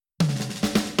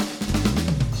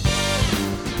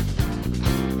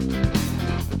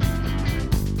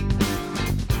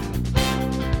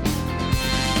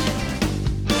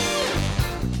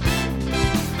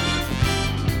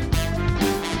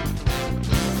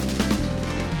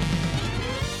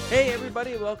Hey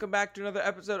everybody, welcome back to another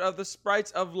episode of the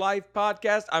Sprites of Life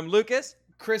podcast. I'm Lucas.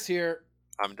 Chris here.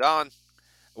 I'm Don.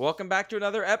 Welcome back to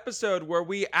another episode where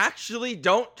we actually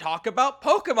don't talk about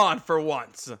Pokemon for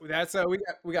once. That's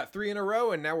we got 3 in a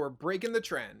row, and now we're breaking the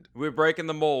trend. We're breaking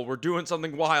the mold. We're doing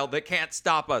something wild that can't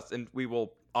stop us, and we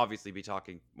will obviously be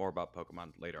talking more about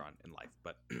Pokemon later on in life.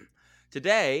 But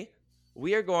today,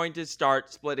 we are going to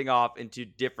start splitting off into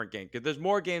different games because there's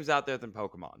more games out there than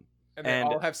Pokemon. And they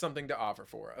all have something to offer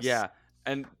for us. Yeah,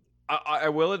 and I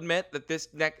will admit that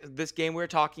this game we're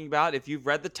talking about, if you've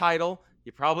read the title,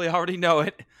 you probably already know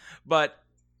it, but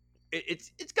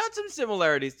it's got some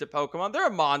similarities to Pokemon. There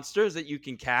are monsters that you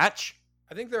can catch.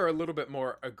 I think they're a little bit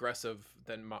more aggressive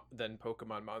than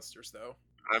Pokemon monsters, though.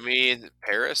 I mean,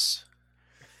 Paris.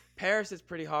 Paris is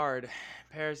pretty hard.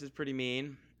 Paris is pretty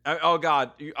mean. Oh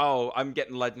God. I'm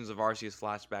getting Legends of Arceus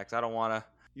flashbacks. I don't want to.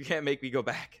 You can't make me go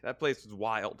back. That place was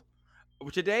wild.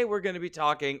 Today we're going to be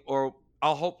talking, or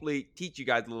I'll hopefully teach you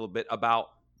guys a little bit about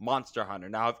Monster Hunter.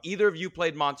 Now, have either of you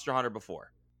played Monster Hunter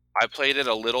before? I played it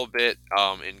a little bit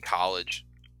in college,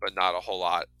 but not a whole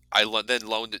lot. I then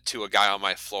loaned it to a guy on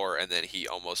my floor, and then he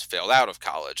almost failed out of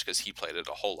college because he played it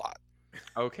a whole lot.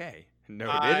 Okay. No,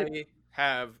 I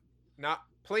have not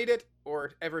played it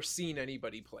or ever seen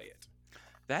anybody play it.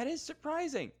 That is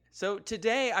surprising. So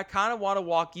today I kind of want to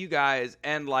walk you guys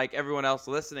and like everyone else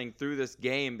listening through this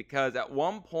game, because at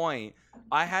one point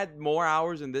I had more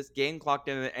hours in this game clocked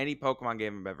in than any Pokemon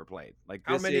game I've ever played. Like,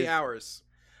 how many hours?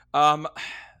 I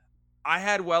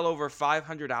had well over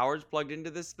 500 hours plugged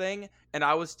into this thing, and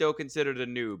I was still considered a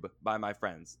noob by my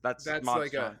friends. That's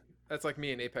like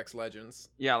me in Apex Legends.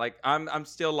 Yeah, like I'm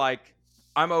still like,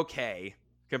 I'm okay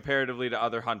comparatively to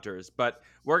other hunters, but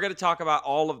we're going to talk about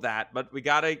all of that. But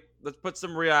let's put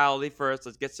some reality first.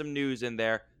 Let's get some news in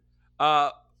there.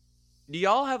 Do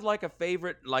y'all have like a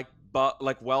favorite like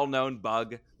well-known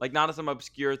bug, like not some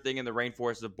obscure thing in the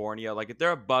rainforests of Borneo? Like, if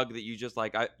there a bug that you just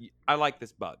like, I like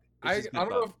this bug. I don't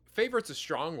know if favorite's a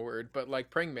strong word, but like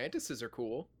praying mantises are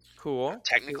cool.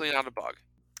 Technically not a bug.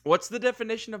 What's the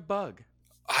definition of bug?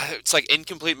 It's like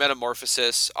incomplete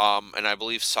metamorphosis, and I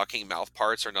believe sucking mouth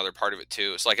parts are another part of it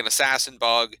too. It's like an assassin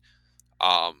bug.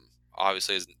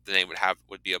 Obviously, as the name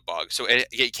would be a bug. So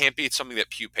it can't be something that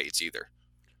pupates either.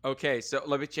 Okay, so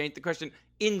let me change the question.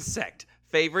 Insect.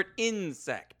 Favorite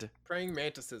insect. Praying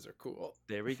mantises are cool.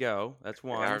 There we go. That's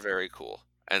one. They are very cool.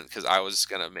 And because I was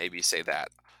gonna maybe say that,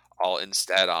 I'll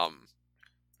instead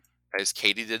as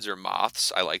katydids or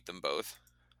moths, I like them both.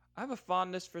 I have a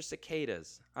fondness for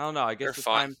cicadas. I don't know. I guess They're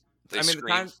fun.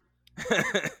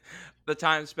 the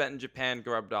time spent in Japan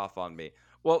rubbed off on me.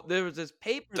 Well, there was this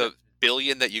paper. The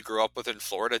billion that you grew up with in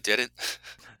Florida didn't.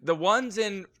 The ones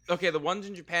in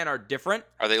Japan are different.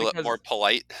 Are they more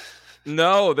polite?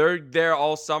 No, they're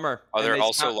all summer. Oh, they're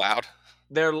also loud.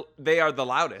 They are the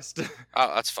loudest.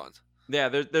 Oh, that's fun. Yeah,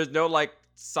 there's no like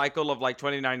cycle of like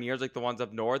 29 years like the ones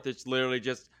up north. It's literally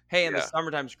just, hey, in the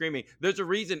summertime screaming. There's a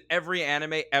reason every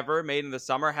anime ever made in the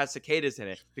summer has cicadas in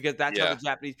it, because that's how the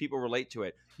Japanese people relate to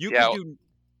it. Because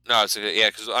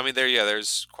I mean,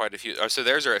 there's quite a few. So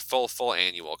theirs are a full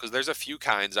annual, because there's a few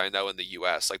kinds I know in the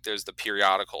U.S. Like there's the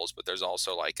periodicals, but there's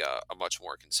also like a much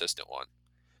more consistent one.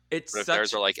 But if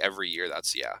theirs are like every year,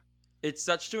 It's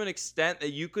such to an extent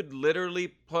that you could literally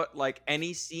put like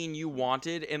any scene you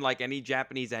wanted in like any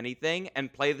Japanese anything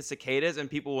and play the cicadas, and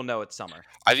people will know it's summer.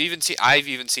 I've even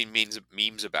seen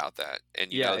memes about that, and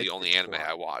the only anime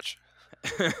I watch.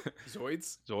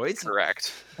 Zoids?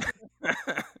 Correct.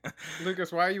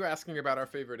 Lucas, why are you asking about our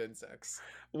favorite insects?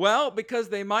 Well, because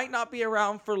they might not be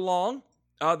around for long.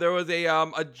 There was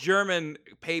a German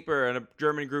paper and a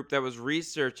German group that was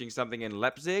researching something in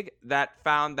Leipzig that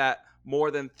found that more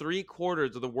than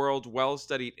 3/4 of the world's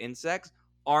well-studied insects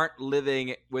aren't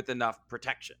living with enough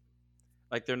protection.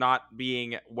 Like, they're not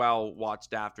being well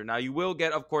watched after. Now, you will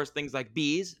get, of course, things like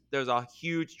bees. There's a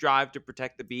huge drive to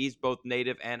protect the bees, both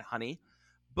native and honey.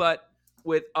 But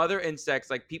with other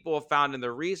insects, like, people have found in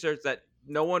their research that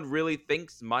no one really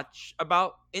thinks much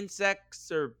about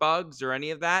insects or bugs or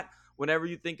any of that. Whenever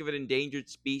you think of an endangered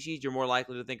species, you're more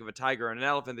likely to think of a tiger and an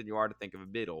elephant than you are to think of a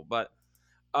beetle. But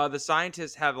the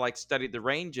scientists have like studied the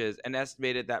ranges and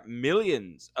estimated that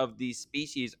millions of these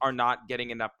species are not getting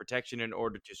enough protection in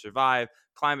order to survive.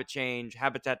 Climate change,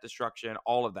 habitat destruction,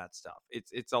 all of that stuff.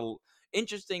 It's a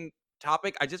interesting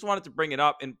topic. I just wanted to bring it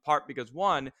up in part because,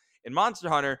 one, in Monster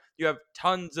Hunter, you have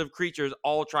tons of creatures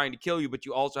all trying to kill you, but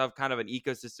you also have kind of an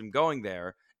ecosystem going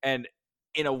there. And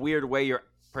in a weird way, you're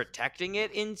protecting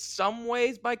it in some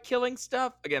ways by killing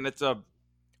stuff. Again, it's a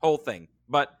whole thing.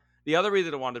 But the other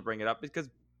reason I wanted to bring it up is because,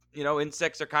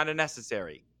 insects are kind of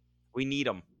necessary. We need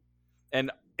them.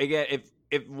 And again, if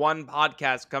if one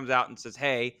podcast comes out and says,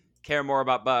 hey, care more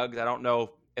about bugs, I don't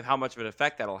know if how much of an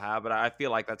effect that'll have, but I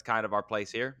feel like that's kind of our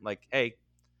place here. Like, hey,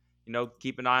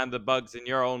 keep an eye on the bugs in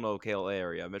your own local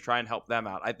area. I'm going to try and help them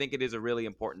out. I think it is a really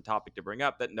important topic to bring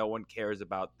up, that no one cares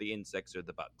about the insects or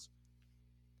the bugs.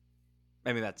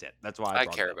 I mean, that's it. That's why I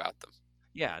care about them.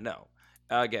 Yeah, no.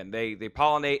 Again, they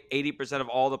pollinate 80% of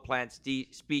all the plant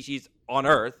species on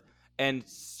Earth and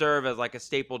serve as like a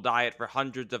staple diet for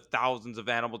hundreds of thousands of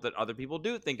animals that other people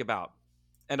do think about.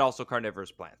 And also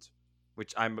carnivorous plants,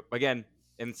 which I'm, again,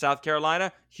 in South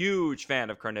Carolina, huge fan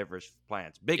of carnivorous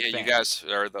plants. Big fan. You guys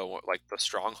are the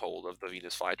stronghold of the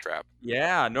Venus flytrap.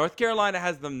 Yeah, North Carolina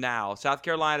has them now. South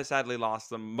Carolina sadly lost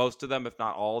them, most of them, if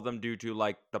not all of them, due to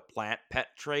like the plant pet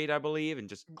trade, I believe, and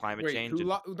just climate change.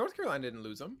 North Carolina didn't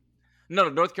lose them. No,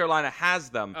 North Carolina has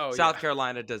them. Oh, South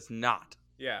Carolina does not.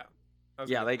 Yeah. I was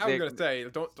gonna say,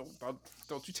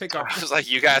 don't you take off. I was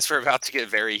like, you guys were about to get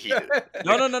very heated.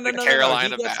 No.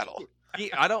 Carolina battle.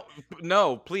 I don't.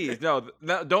 No, please, no.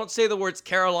 Don't say the words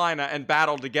Carolina and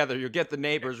battle together. You'll get the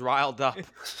neighbors riled up.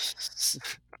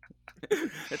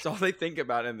 That's all they think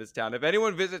about in this town. If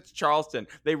anyone visits Charleston,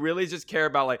 they really just care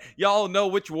about like, y'all know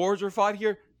which wars were fought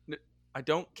here. I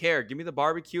don't care. Give me the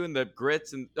barbecue and the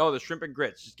grits and the shrimp and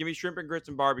grits. Just give me shrimp and grits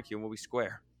and barbecue and we'll be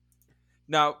square.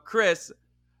 Now, Chris,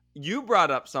 you brought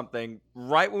up something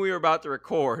right when we were about to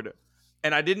record,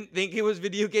 and I didn't think it was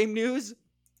video game news.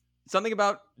 Something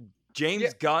about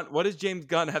James Gunn. What does James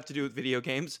Gunn have to do with video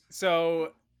games?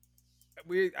 So,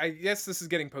 I guess this is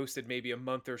getting posted maybe a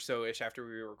month or so-ish after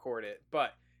we record it,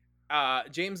 but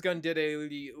James Gunn did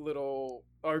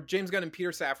James Gunn and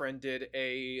Peter Safran did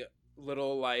a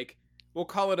little, like, we'll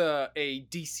call it a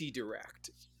DC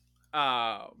Direct,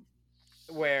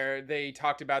 where they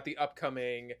talked about the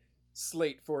upcoming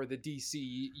slate for the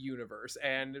DC universe.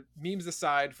 And memes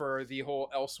aside for the whole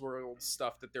Elseworlds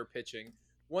stuff that they're pitching,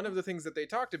 one of the things that they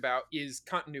talked about is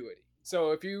continuity.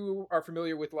 So if you are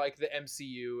familiar with like the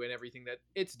MCU and everything that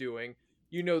it's doing,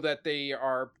 you know that they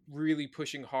are really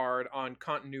pushing hard on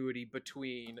continuity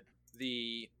between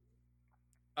the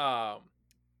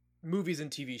movies and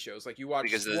TV shows. Like you watch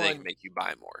because then they can make you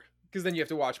buy more. Because then you have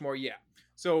to watch more. Yeah.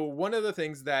 So one of the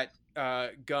things that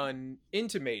Gunn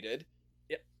intimated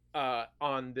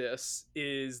on this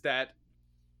is that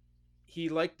he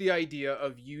liked the idea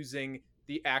of using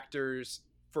the actors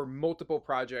for multiple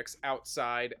projects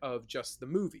outside of just the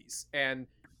movies. And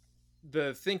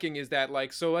the thinking is that,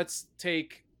 like, so let's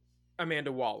take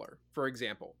Amanda Waller, for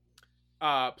example,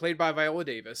 played by Viola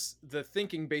Davis. The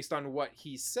thinking based on what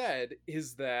he said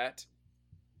is that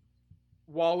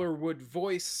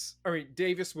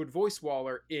Davis would voice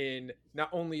Waller in not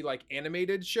only like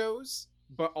animated shows,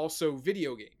 but also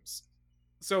video games.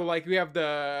 So like we have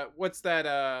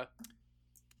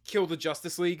Kill the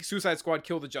Justice League, Suicide Squad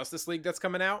Kill the Justice League that's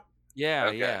coming out. Yeah,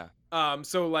 okay. Yeah.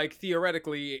 So like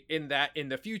theoretically in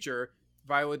the future,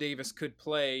 Viola Davis could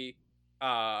play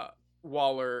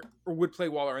Waller, or would play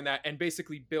Waller in that, and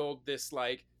basically build this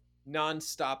like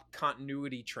non-stop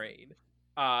continuity train.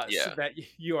 So that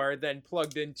you are then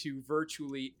plugged into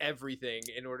virtually everything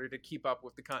in order to keep up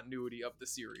with the continuity of the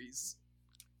series.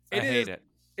 I hate it.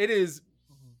 It is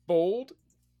bold.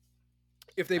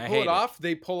 If they pull it off,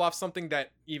 they pull off something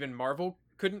that even Marvel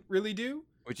couldn't really do.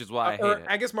 Which is why I hate it.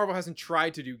 I guess Marvel hasn't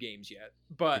tried to do games yet,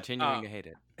 but continuing to hate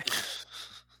it.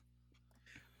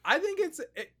 I think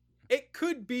it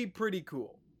could be pretty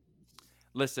cool.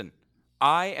 Listen,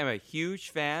 I am a huge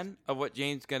fan of what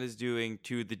James Gunn is doing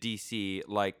to the DC.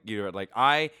 Like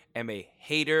I am a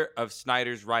hater of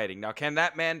Snyder's writing. Now, can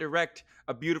that man direct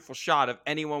a beautiful shot of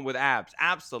anyone with abs?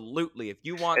 Absolutely. If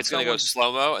you want, it's going to go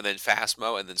slow-mo and then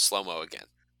fast-mo and then slow-mo again.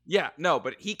 Yeah, no,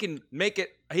 but he can make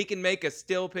a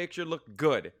still picture look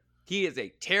good. He is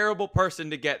a terrible person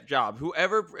to get job.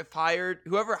 Whoever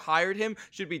hired him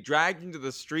should be dragged into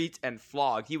the streets and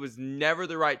flogged. He was never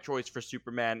the right choice for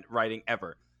Superman writing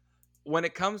ever. When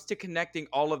it comes to connecting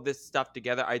all of this stuff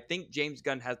together, I think James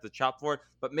Gunn has the chop for it,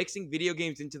 but mixing video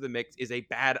games into the mix is a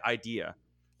bad idea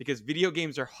because video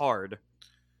games are hard.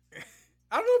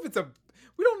 I don't know if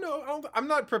we don't know. I'm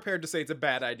not prepared to say it's a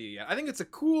bad idea yet. I think it's a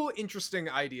cool, interesting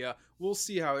idea. We'll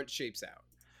see how it shapes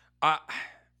out.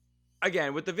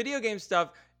 Again, with the video game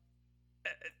stuff,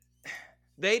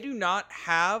 they do not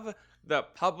have the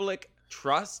public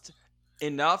trust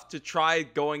enough to try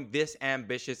going this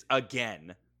ambitious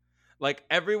again. Like,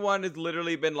 everyone has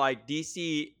literally been like,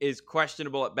 DC is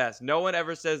questionable at best. No one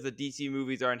ever says the DC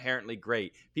movies are inherently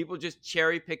great. People just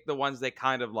cherry pick the ones they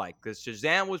kind of like. Because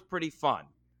Shazam was pretty fun.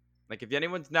 Like, if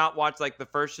anyone's not watched, like, the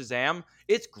first Shazam,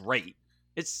 it's great.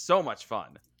 It's so much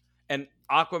fun. And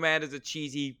Aquaman is a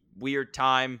cheesy weird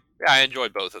time. Yeah, I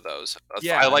enjoyed both of those.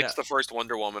 Yeah, I I liked know. the first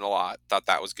Wonder Woman a lot. Thought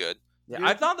that was good. Yeah, You're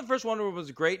I thought the first Wonder Woman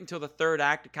was great until the third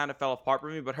act. It kind of fell apart for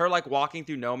me. But her like walking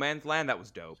through no man's land, that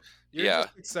was dope. You're Yeah.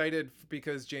 just excited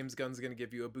because James Gunn's going to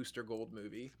give you a Booster Gold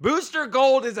movie. Booster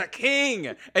Gold is a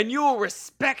king, and you will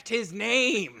respect his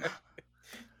name.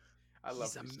 I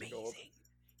love He's Booster amazing. Gold.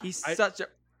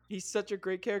 He's such a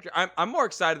great character. I'm more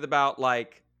excited about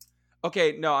like,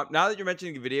 okay, no, now that you're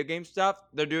mentioning the video game stuff,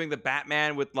 they're doing the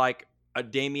Batman with like a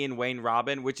Damian Wayne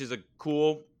Robin, which is a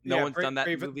cool. No Yeah, one's done that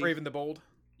movie. Brave and the Bold.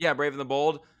 Yeah, Brave and the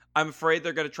Bold. I'm afraid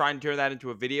they're gonna try and turn that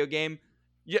into a video game.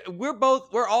 Yeah, we're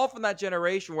all from that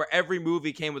generation where every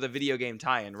movie came with a video game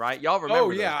tie-in, right? Y'all remember? Oh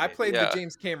yeah, those I days. played Yeah. the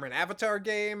James Cameron Avatar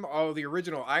game, the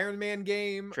original Iron Man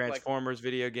game, Transformers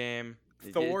video game.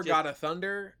 like Thor, God of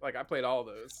Thunder. Like I played all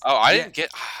those. Oh, I Yeah. didn't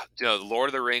get. Lord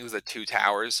of the Rings: The Two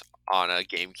Towers on a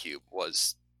GameCube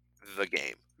was the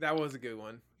game. That was a good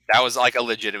one. That was like a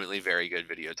legitimately very good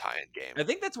video tie-in game. I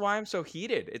think that's why I'm so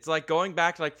heated. It's like going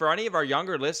back to like for any of our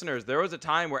younger listeners, there was a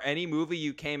time where any movie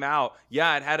you came out,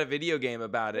 yeah, it had a video game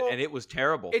about it, Well, and it was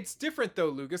terrible. It's different though,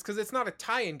 Lucas, because it's not a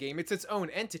tie-in game. It's its own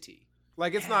entity.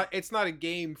 Like it's not a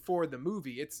game for the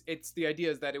movie. It's the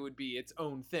idea is that it would be its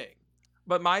own thing.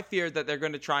 But my fear is that they're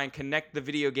going to try and connect the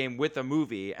video game with a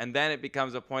movie, and then it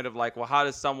becomes a point of like, well, how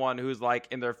does someone who's like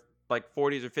in their like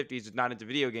 40s or 50s who's not into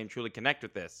video games truly connect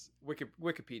with this?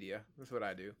 Wikipedia. That's what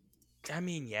I do. I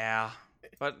mean, yeah,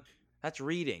 but that's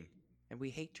reading, and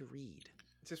we hate to read.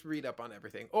 Just read up on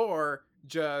everything, or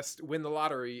just win the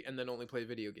lottery and then only play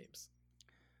video games.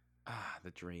 Ah,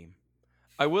 the dream.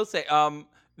 I will say, I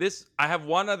have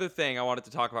one other thing I wanted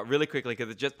to talk about really quickly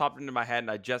because it just popped into my head and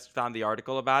I just found the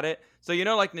article about it. So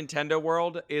like Nintendo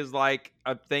World is like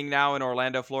a thing now in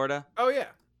Orlando, Florida. Oh yeah.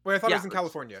 Wait, I thought it Yeah. was in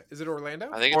California. Is it Orlando?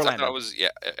 I think Orlando. it was yeah.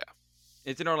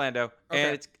 It's in Orlando,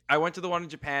 Okay. and I went to the one in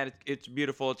Japan. It's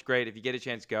beautiful. It's great. If you get a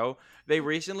chance, go. They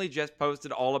recently just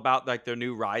posted all about like their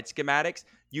new ride schematics.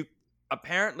 You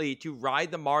apparently to ride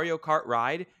the Mario Kart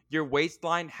ride, your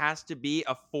waistline has to be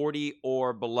a 40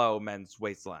 or below men's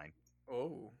waistline,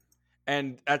 Oh.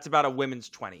 and that's about a women's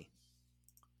 20,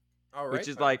 All right. which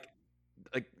is like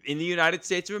in the United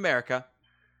States of America,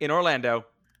 in Orlando,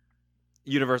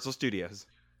 Universal Studios.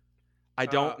 I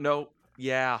don't know.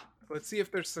 Yeah. Let's see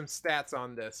if there's some stats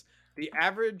on this. The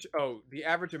average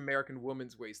American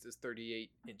woman's waist is 38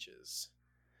 inches.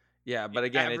 Yeah, but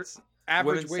again, Aver- it's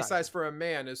Average women's waist size. size for a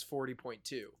man is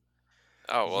 40.2.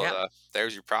 Oh well, Yeah.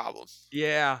 there's your problem.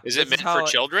 yeah. Is it this meant for how-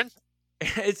 children?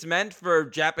 It's meant for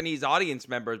Japanese audience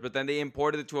members, but then they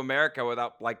imported it to America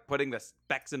without like putting the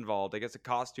specs involved. I guess it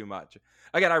costs too much.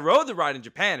 Again, I rode the ride in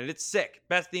Japan and it's sick.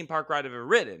 Best theme park ride I've ever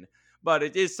ridden. But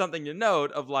it is something to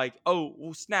note of like,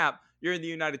 oh snap, you're in the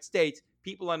United States.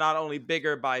 People are not only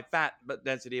bigger by fat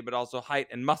density, but also height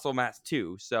and muscle mass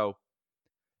too. So,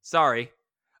 sorry.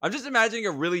 I'm just imagining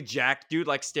a really jacked dude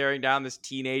like staring down this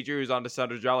teenager who's on the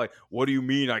center jaw like, what do you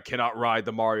mean I cannot ride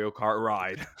the Mario Kart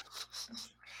ride?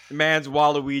 Man's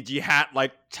Waluigi hat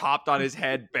like topped on his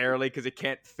head barely because it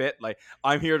can't fit. Like,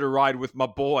 I'm here to ride with my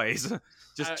boys.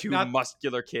 Just two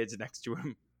muscular kids next to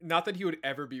him. Not that he would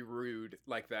ever be rude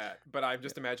like that, but I'm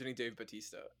just imagining Dave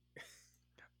Bautista.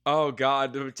 Oh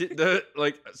God,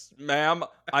 ma'am,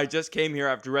 I just came here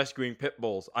after rescuing pit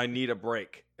bulls. I need a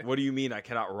break. What do you mean I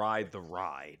cannot ride the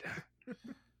ride?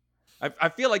 I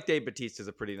feel like Dave Bautista is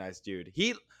a pretty nice dude.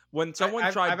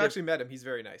 I've actually met him. He's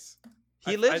very nice.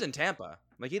 He lives in Tampa.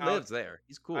 Like he lives there.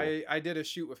 He's cool. I did a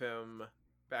shoot with him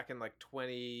back in like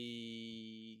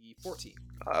 2014.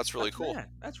 Oh, that's really cool. Rad.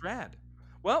 That's rad.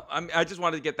 Well, I just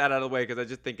wanted to get that out of the way because I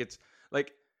just think it's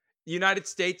like United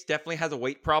States definitely has a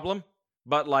weight problem,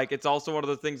 but like it's also one of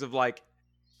the things of like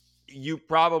you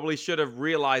probably should have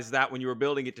realized that when you were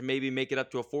building it to maybe make it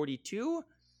up to a 42.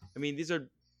 I mean, it's a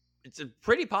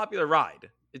pretty popular ride.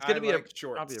 It's going to be a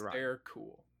shorts. popular ride. They're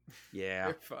cool. Yeah.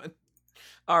 They're fun.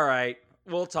 All right.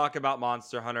 We'll talk about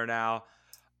Monster Hunter now.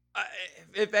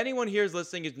 If anyone here is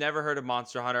listening who's never heard of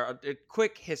Monster Hunter, a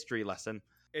quick history lesson.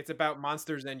 It's about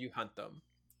monsters and you hunt them.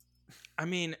 I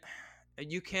mean,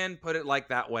 you can put it like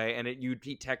that way, and you'd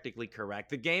be technically correct.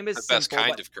 The game is The best simple,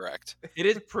 kind but of correct. it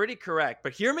is pretty correct.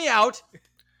 But hear me out.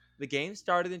 The game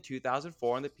started in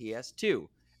 2004 on the PS2,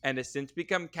 and has since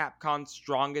become Capcom's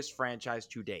strongest franchise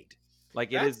to date.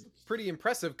 Like That's it is pretty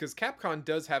impressive because Capcom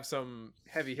does have some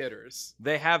heavy hitters.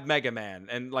 They have Mega Man,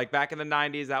 and like back in the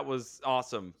 90s, that was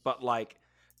awesome. But like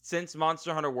since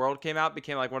Monster Hunter World came out,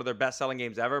 became like one of their best-selling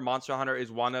games ever. Monster Hunter is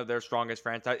one of their strongest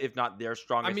franchise, if not their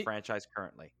strongest franchise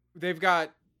currently. They've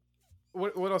got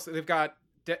what else? They've got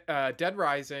Dead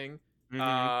Rising,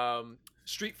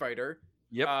 Street Fighter,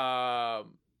 Yep.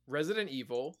 Resident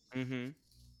Evil. Mm-hmm.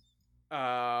 There's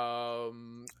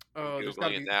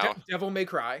gotta Googling it be now. Devil May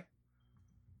Cry.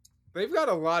 They've got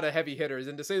a lot of heavy hitters,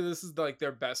 and to say this is like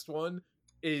their best one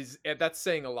that's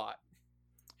saying a lot.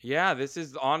 Yeah, this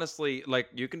is honestly like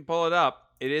you can pull it up.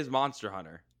 It is Monster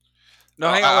Hunter. No,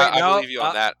 Oh, hang on, wait, I no, believe you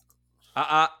on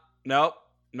that. nope,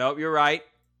 you're right.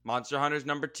 Monster Hunter's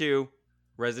number 2.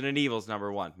 Resident Evil's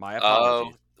number 1. My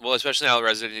apologies. Well, especially now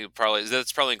Resident Evil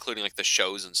that's probably including like the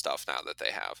shows and stuff now that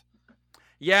they have.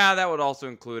 Yeah, that would also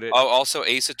include it. Oh, also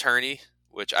Ace Attorney,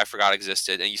 which I forgot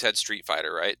existed, and you said Street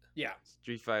Fighter, right? Yeah.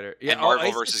 Street Fighter. Yeah, and Marvel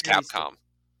Ace versus Attorney's Capcom.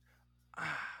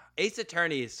 Ace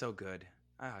Attorney is so good.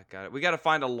 Got it. We got to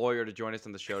find a lawyer to join us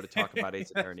on the show to talk about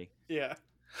Ace Attorney. Yeah.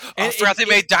 I forgot they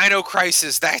made Dino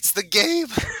Crisis. That's the game.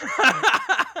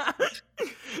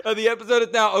 The episode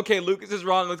is now, okay, Lucas is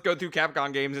wrong. Let's go through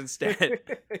Capcom games instead.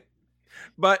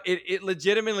 But it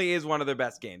legitimately is one of their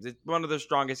best games. It's one of their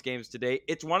strongest games to date.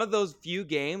 It's one of those few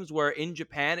games where in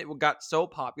Japan it got so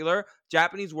popular,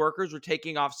 Japanese workers were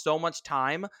taking off so much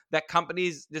time that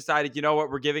companies decided, you know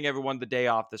what, we're giving everyone the day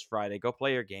off this Friday. Go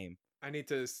play your game. I need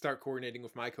to start coordinating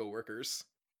with my coworkers.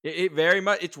 It very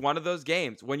much, it's one of those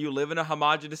games. When you live in a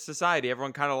homogenous society,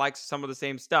 everyone kind of likes some of the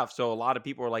same stuff. So a lot of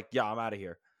people are like, yeah, I'm out of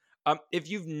here. If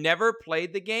you've never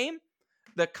played the game,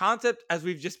 the concept, as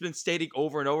we've just been stating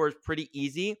over and over, is pretty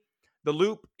easy. The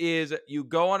loop is you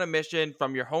go on a mission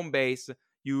from your home base.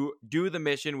 You do the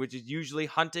mission, which is usually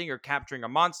hunting or capturing a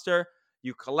monster.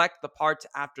 You collect the parts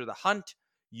after the hunt.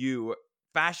 You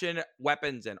fashion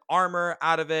weapons and armor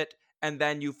out of it. And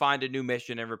then you find a new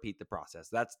mission and repeat the process.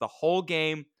 That's the whole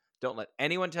game. Don't let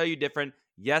anyone tell you different.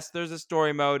 Yes, there's a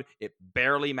story mode. It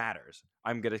barely matters.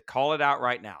 I'm going to call it out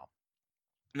right now.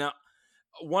 Now,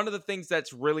 one of the things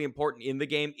that's really important in the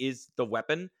game is the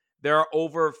weapon. There are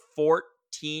over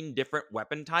 14 different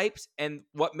weapon types. And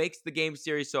what makes the game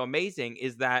series so amazing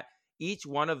is that each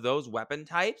one of those weapon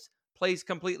types plays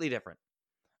completely different.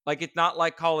 Like, it's not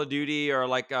like Call of Duty or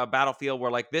like Battlefield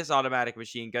where like this automatic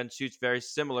machine gun shoots very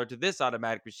similar to this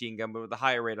automatic machine gun, but with a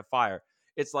higher rate of fire.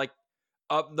 It's like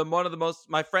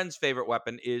my friend's favorite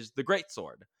weapon is the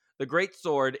Greatsword. The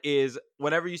Greatsword is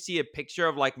whenever you see a picture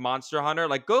of like Monster Hunter,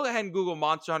 like go ahead and Google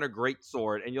Monster Hunter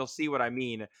Greatsword and you'll see what I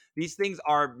mean. These things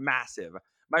are massive.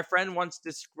 My friend once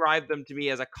described them to me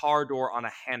as a car door on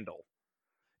a handle.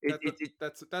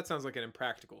 That sounds like an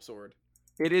impractical sword.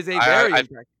 It is a very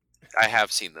impractical. I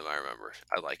have seen them. I remember.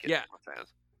 I like it. Yeah,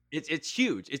 it's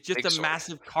huge. It's just a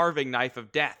massive carving knife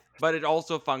of death, but it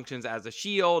also functions as a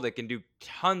shield. It can do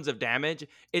tons of damage.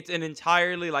 It's an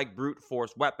entirely like brute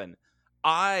force weapon.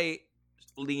 I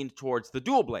leaned towards the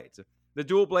dual blades. The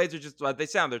dual blades are just what they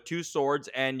sound. They're 2 swords,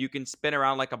 and you can spin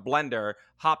around like a blender,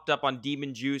 hopped up on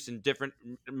demon juice and different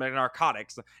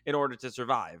narcotics in order to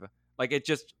survive. Like, it's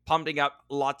just pumping out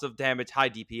lots of damage, high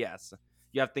DPS.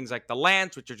 You have things like the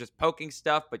lance, which are just poking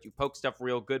stuff, but you poke stuff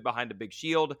real good behind a big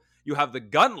shield. You have the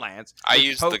gun lance. I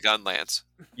use the gun lance.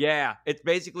 Yeah, it's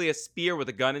basically a spear with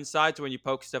a gun inside, so when you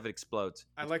poke stuff, it explodes.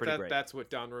 I like that. Great. That's what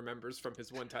Don remembers from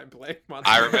his one-time play.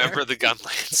 I remember the gun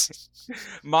lance.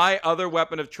 My other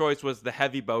weapon of choice was the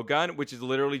heavy bow gun, which is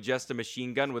literally just a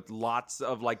machine gun with lots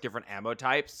of like different ammo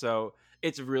types. So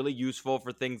it's really useful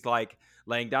for things like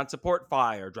laying down support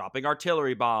fire, dropping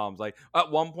artillery bombs. Like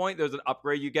at one point, there's an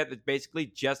upgrade you get that's basically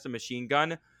just a machine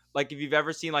gun. Like if you've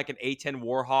ever seen like an A10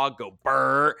 Warhog go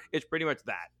brrr, it's pretty much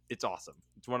that. It's awesome.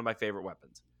 It's one of my favorite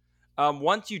weapons.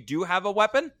 Once you do have a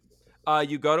weapon,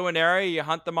 you go to an area, you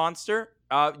hunt the monster.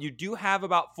 You do have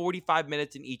about 45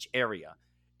 minutes in each area.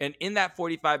 And in that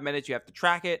 45 minutes, you have to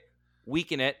track it,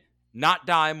 weaken it, not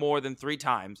die more than 3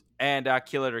 times, and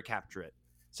kill it or capture it.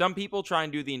 Some people try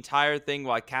and do the entire thing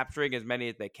while capturing as many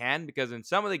as they can, because in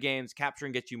some of the games,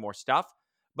 capturing gets you more stuff,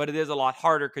 but it is a lot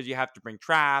harder because you have to bring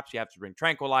traps, you have to bring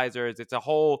tranquilizers. It's a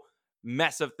whole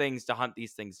mess of things to hunt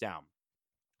these things down.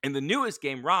 In the newest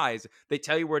game, Rise, they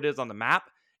tell you where it is on the map.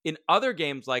 In other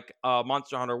games like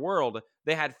Monster Hunter World,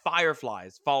 they had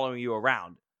fireflies following you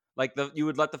around. Like you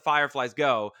would let the fireflies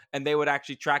go, and they would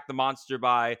actually track the monster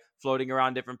by floating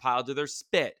around different piles of their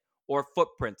spit or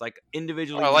footprints, like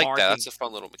individually. I like marking. That. That's a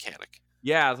fun little mechanic.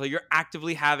 Yeah, so you're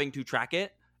actively having to track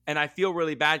it, and I feel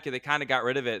really bad because they kind of got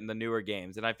rid of it in the newer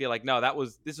games, and I feel like no,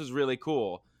 this was really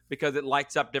cool because it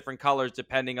lights up different colors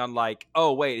depending on like,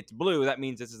 oh wait, it's blue, that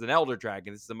means this is an Elder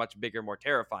Dragon. This is a much bigger, more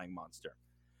terrifying monster.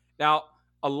 Now,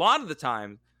 a lot of the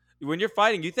time when you're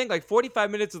fighting, you think like 45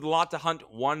 minutes is a lot to hunt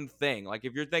one thing. Like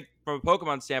if you're thinking from a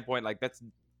Pokemon standpoint, like that's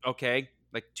okay,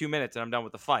 like 2 minutes and I'm done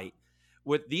with the fight.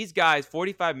 With these guys,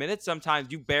 45 minutes,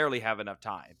 sometimes you barely have enough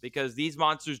time because these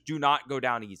monsters do not go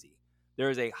down easy. There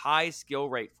is a high skill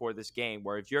rate for this game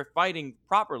where if you're fighting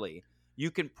properly, you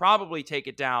can probably take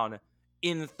it down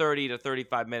in 30 to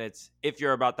 35 minutes if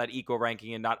you're about that eco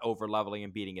ranking and not over leveling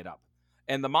and beating it up.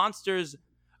 And the monsters,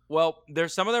 well,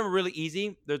 there's some of them are really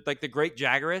easy. They're like the Great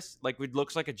Jagras, like it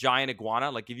looks like a giant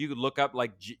iguana. Like if you could look up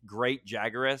like Great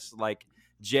Jagras, like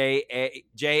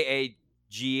Jagras,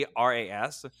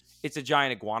 it's a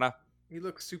giant iguana. He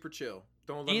looks super chill.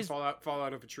 Don't let him fall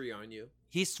out of a tree on you.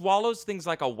 He swallows things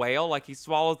like a whale. Like he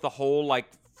swallows the whole like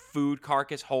food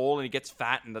carcass whole, and he gets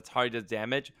fat, and that's how he does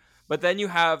damage. But then you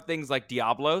have things like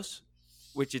Diablos,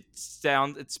 which it's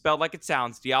spelled like it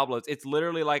sounds, Diablos. It's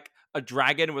literally like a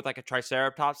dragon with like a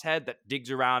triceratops head that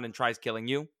digs around and tries killing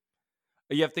you.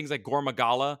 You have things like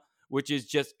Gormagala, which is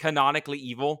just canonically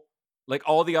evil. Like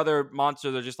all the other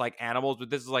monsters are just like animals, but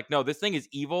this is like, no, this thing is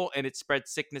evil and it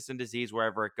spreads sickness and disease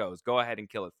wherever it goes. Go ahead and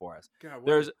kill it for us. God,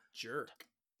 what a jerk.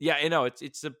 Yeah, I know.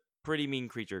 It's a pretty mean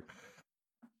creature.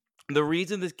 The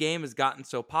reason this game has gotten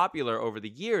so popular over the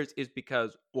years is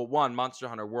because, well, one, Monster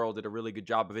Hunter World did a really good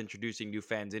job of introducing new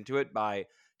fans into it by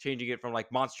changing it from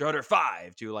like Monster Hunter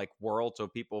 5 to like World, so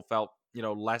people felt,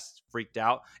 less freaked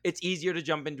out. It's easier to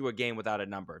jump into a game without a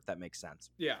number, if that makes sense.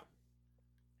 Yeah.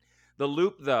 The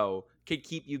loop, though, could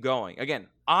keep you going. Again,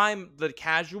 I'm the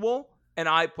casual, and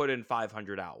I put in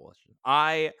 500 hours.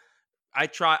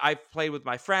 I've played with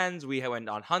my friends. We went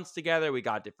on hunts together. We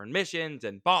got different missions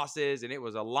and bosses, and it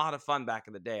was a lot of fun back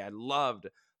in the day. I loved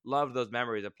those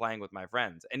memories of playing with my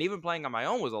friends. And even playing on my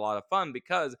own was a lot of fun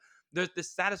because there's this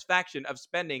satisfaction of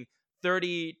spending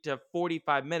 30 to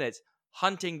 45 minutes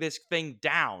hunting this thing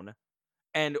down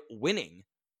and winning.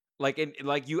 Like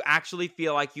you actually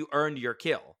feel like you earned your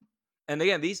kill. And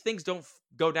again, these things don't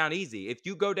go down easy. If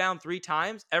you go down 3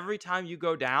 times, every time you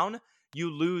go down, you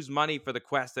lose money for the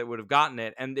quest that would have gotten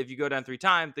it. And if you go down 3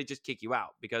 times, they just kick you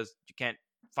out because you can't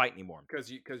fight anymore.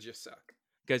 Because you suck.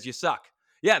 Because you suck.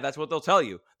 Yeah, that's what they'll tell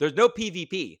you. There's no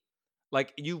PvP.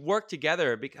 Like, you work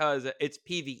together because it's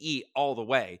PvE all the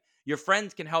way. Your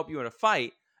friends can help you in a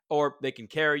fight, or they can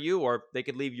carry you, or they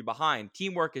could leave you behind.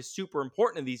 Teamwork is super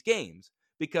important in these games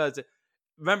because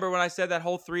remember when I said that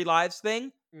whole 3 lives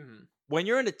thing? Mm-hmm. When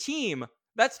you're in a team,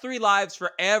 that's 3 lives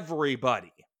for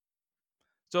everybody.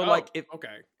 So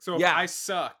if I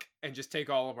suck and just take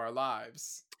all of our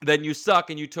lives, then you suck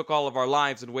and you took all of our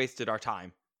lives and wasted our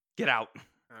time. Get out.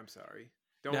 I'm sorry.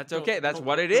 That's okay. That's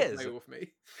what it is. Play with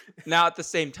me. Now, at the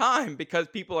same time, because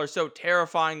people are so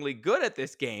terrifyingly good at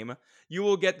this game, you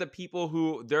will get the people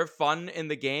who their fun in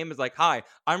the game is like, hi,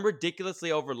 I'm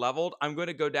ridiculously over leveled. I'm going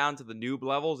to go down to the noob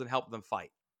levels and help them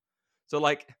fight. So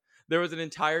like there was an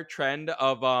entire trend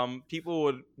of people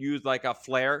would use like a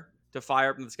flare to fire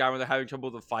up in the sky when they're having trouble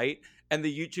with a fight. And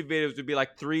the YouTube videos would be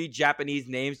like 3 Japanese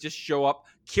names just show up,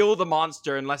 kill the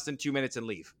monster in less than 2 minutes and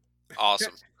leave.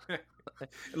 Awesome.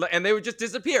 And they would just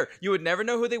disappear. You would never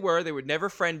know who they were. They would never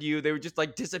friend you. They would just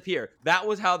like disappear. That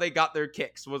was how they got their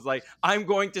kicks, was like, I'm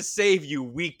going to save you,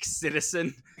 weak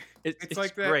citizen. It's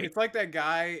like that. Great. It's like that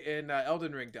guy in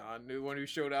Elden Ring, Don, the one who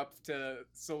showed up to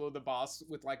solo the boss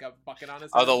with like a bucket on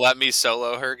his head. Oh, the let me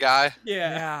solo her guy?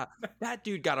 Yeah. That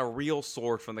dude got a real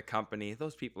sword from the company.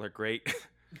 Those people are great.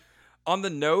 On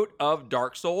the note of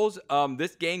Dark Souls,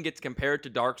 this game gets compared to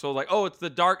Dark Souls. Like, oh, it's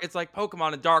like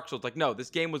Pokemon and Dark Souls. Like, no,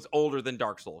 this game was older than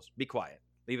Dark Souls. Be quiet.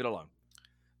 Leave it alone.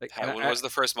 Like, when was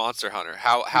the first Monster Hunter?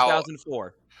 How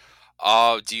 2004.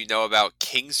 Do you know about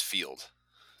Kingsfield?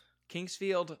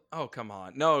 Kingsfield? Oh, come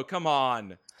on. No, come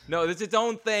on. No, it's its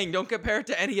own thing. Don't compare it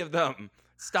to any of them.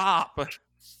 Stop.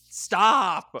 It's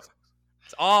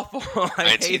awful.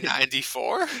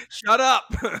 1994? Shut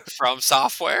up. From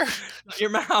Software? Shut your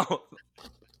mouth.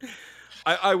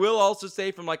 I will also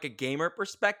say from like a gamer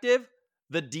perspective,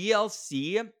 the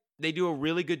DLC, they do a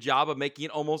really good job of making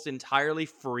it almost entirely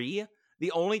free.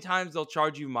 The only times they'll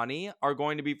charge you money are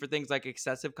going to be for things like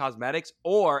excessive cosmetics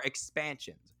or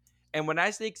expansions. And when I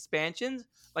say expansions,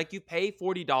 like you pay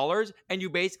 $40 and you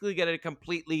basically get a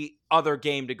completely other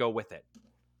game to go with it.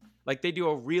 Like, they do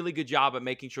a really good job at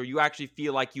making sure you actually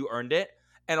feel like you earned it.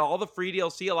 And all the free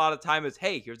DLC a lot of time is,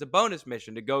 hey, here's a bonus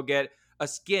mission to go get a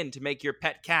skin to make your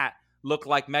pet cat look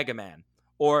like Mega Man.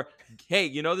 Or, hey,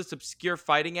 you know this obscure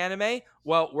fighting anime?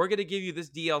 Well, we're going to give you this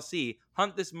DLC,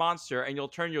 hunt this monster, and you'll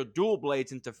turn your dual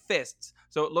blades into fists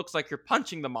so it looks like you're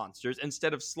punching the monsters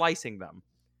instead of slicing them.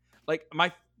 Like,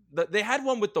 they had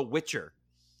one with The Witcher.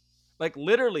 Like,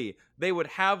 literally, they would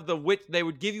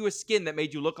give you a skin that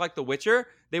made you look like The Witcher.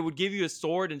 They would give you a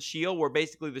sword and shield where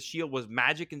basically the shield was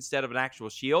magic instead of an actual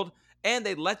shield. And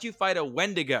they'd let you fight a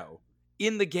Wendigo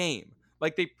in the game.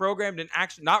 Like, they programmed an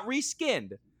actual, not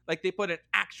reskinned. Like, they put an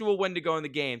actual Wendigo in the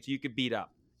game so you could beat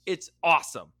up. It's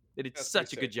awesome. They did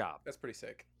such a good job. That's pretty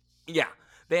sick. Yeah.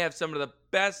 They have some of the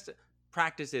best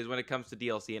practices when it comes to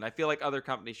DLC, and I feel like other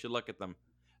companies should look at them.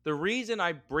 The reason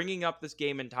I'm bringing up this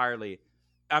game entirely,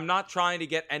 I'm not trying to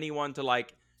get anyone to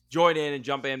like join in and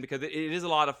jump in because it is a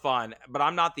lot of fun, but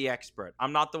I'm not the expert.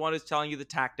 I'm not the one who's telling you the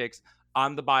tactics.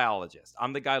 I'm the biologist.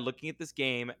 I'm the guy looking at this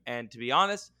game, and to be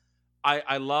honest,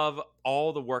 I love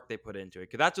all the work they put into it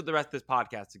because that's what the rest of this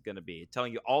podcast is going to be,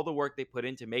 telling you all the work they put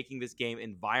into making this game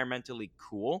environmentally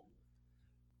cool.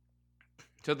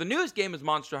 So the newest game is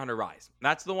Monster Hunter Rise.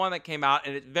 That's the one that came out,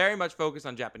 and it's very much focused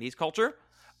on Japanese culture.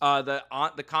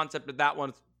 The concept of that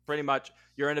one is pretty much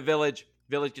you're in a village.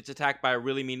 Village gets attacked by a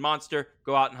really mean monster.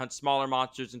 Go out and hunt smaller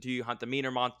monsters until you hunt a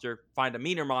meaner monster. Find a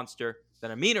meaner monster,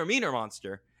 then a meaner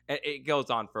monster. And it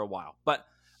goes on for a while. But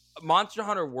Monster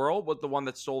Hunter World was the one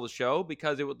that stole the show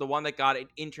because it was the one that got an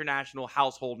international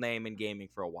household name in gaming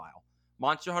for a while.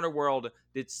 Monster Hunter World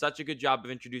did such a good job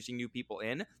of introducing new people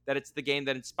in that it's the game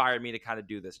that inspired me to kind of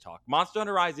do this talk. Monster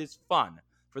Hunter Rise is fun.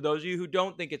 For those of you who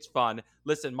don't think it's fun,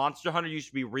 listen, Monster Hunter used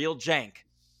to be real jank.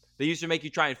 They used to make you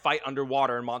try and fight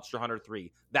underwater in Monster Hunter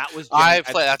 3. That was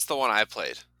jank. That's the one I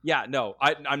played. Yeah, no,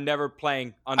 I'm never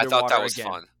playing underwater again. I thought that was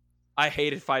fun. I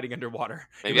hated fighting underwater.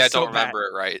 Maybe I don't remember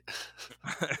it right.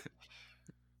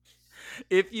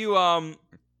 If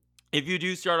you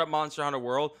do start up Monster Hunter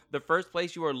World, the first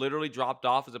place you are literally dropped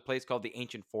off is a place called the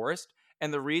Ancient Forest.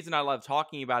 And the reason I love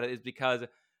talking about it is because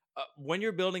when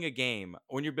you're building a game,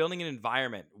 when you're building an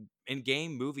environment, in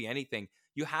game, movie, anything,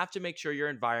 you have to make sure your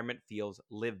environment feels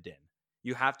lived in.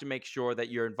 You have to make sure that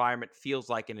your environment feels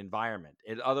like an environment.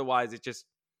 Otherwise, it just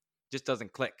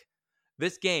doesn't click.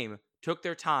 This game took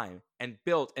their time and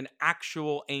built an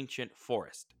actual ancient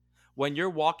forest. When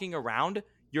you're walking around,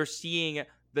 you're seeing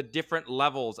the different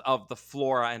levels of the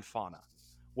flora and fauna.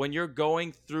 When you're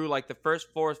going through like the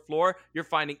first floor, you're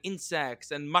finding insects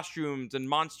and mushrooms and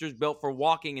monsters built for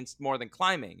walking and more than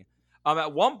climbing.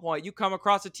 At one point, you come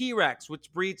across a T-Rex,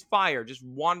 which breathes fire, just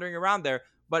wandering around there,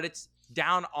 but it's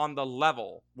down on the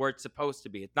level where it's supposed to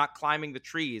be. It's not climbing the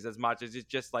trees as much as it's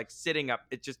just like sitting up.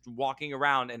 It's just walking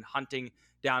around and hunting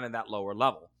down in that lower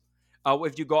level.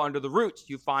 If you go under the roots,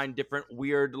 you find different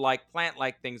weird like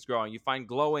plant-like things growing. You find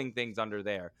glowing things under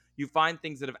there. You find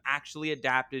things that have actually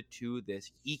adapted to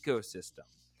this ecosystem.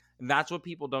 And that's what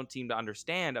people don't seem to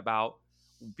understand about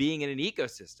being in an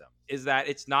ecosystem, is that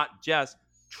it's not just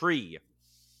tree,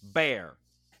 bear,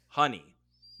 honey.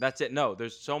 That's it. No,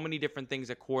 there's so many different things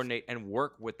that coordinate and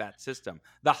work with that system.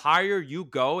 The higher you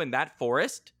go in that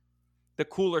forest, the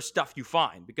cooler stuff you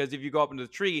find. Because if you go up into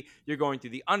the tree, you're going through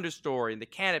the understory and the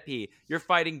canopy. You're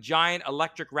fighting giant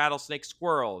electric rattlesnake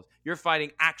squirrels. You're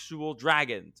fighting actual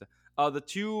dragons. The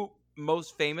two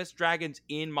most famous dragons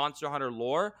in Monster Hunter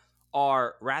lore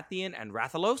are Rathian and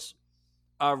Rathalos.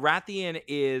 Rathian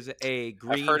is a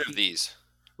green... I've heard of these.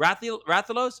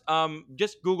 Rathalos,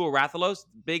 just Google Rathalos,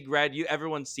 big red.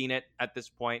 Everyone's seen it at this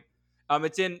point.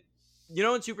 It's in,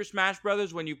 in Super Smash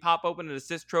Brothers when you pop open an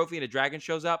assist trophy and a dragon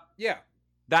shows up? Yeah.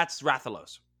 That's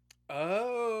Rathalos.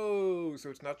 Oh, so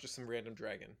it's not just some random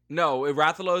dragon. No,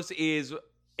 Rathalos is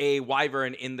a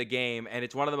wyvern in the game, and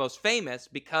it's one of the most famous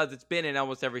because it's been in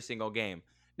almost every single game.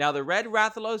 Now, the red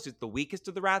Rathalos is the weakest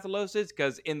of the Rathaloses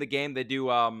because in the game they do,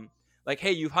 like,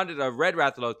 hey, you've hunted a red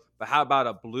Rathalos, but how about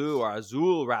a blue or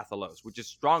azul Rathalos, which is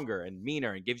stronger and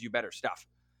meaner and gives you better stuff.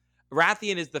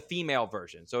 Rathian is the female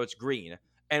version, so it's green.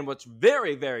 And what's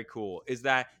very, very cool is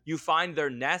that you find their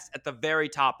nest at the very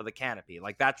top of the canopy.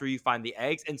 Like, that's where you find the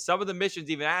eggs. And some of the missions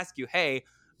even ask you, hey,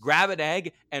 grab an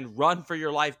egg and run for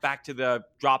your life back to the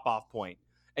drop-off point.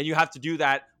 And you have to do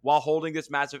that while holding this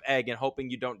massive egg and hoping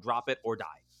you don't drop it or die.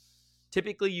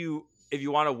 Typically, if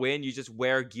you want to win, you just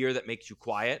wear gear that makes you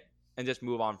quiet and just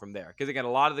move on from there. Because, again,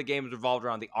 a lot of the game is revolved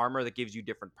around the armor that gives you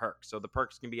different perks. So the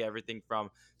perks can be everything from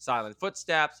silent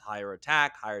footsteps, higher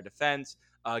attack, higher defense,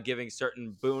 giving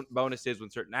certain bonuses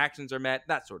when certain actions are met,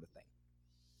 that sort of thing.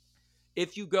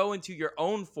 If you go into your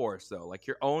own forest, though, like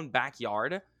your own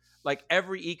backyard, like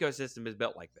every ecosystem is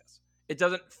built like this. It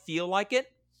doesn't feel like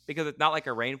it because it's not like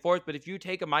a rainforest, but if you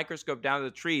take a microscope down to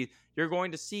the trees, you're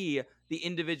going to see the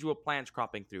individual plants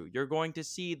cropping through. You're going to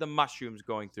see the mushrooms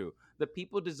going through. The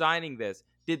people designing this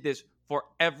did this for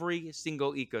every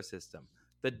single ecosystem.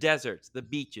 The deserts, the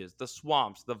beaches, the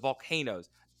swamps, the volcanoes,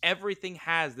 everything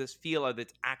has this feel of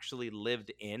it's actually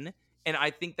lived in. And I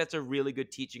think that's a really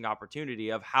good teaching opportunity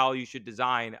of how you should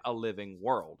design a living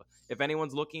world. If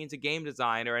anyone's looking into game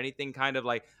design or anything kind of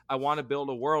like, I want to build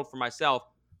a world for myself,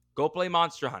 go play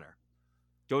Monster Hunter.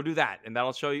 Go do that. And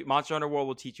that'll show you, Monster Hunter World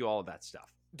will teach you all of that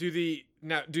stuff. Do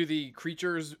the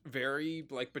creatures vary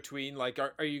like between, like,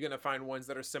 are you going to find ones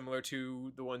that are similar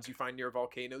to the ones you find near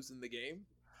volcanoes in the game?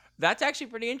 That's actually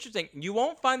pretty interesting. You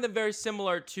won't find them very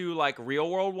similar to like real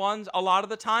world ones a lot of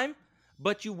the time,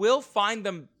 but you will find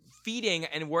them feeding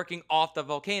and working off the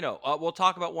volcano. We'll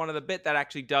talk about one of the bit that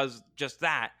actually does just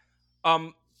that.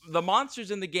 The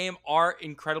monsters in the game are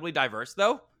incredibly diverse,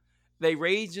 though. They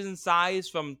range in size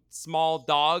from small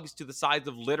dogs to the size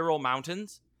of literal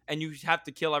mountains, and you have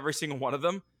to kill every single one of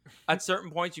them. At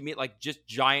certain points, you meet like just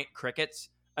giant crickets.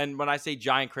 And when I say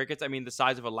giant crickets, I mean the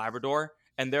size of a Labrador.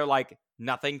 And they're like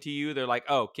nothing to you. They're like,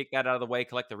 oh, kick that out of the way,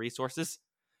 collect the resources.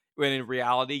 When in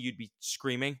reality, you'd be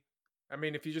screaming. I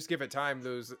mean, if you just give it time,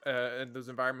 those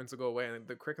environments will go away and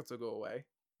the crickets will go away.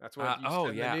 That's what you oh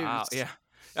in yeah, the news.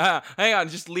 yeah. Hang on,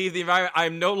 just leave the environment.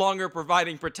 I'm no longer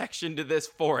providing protection to this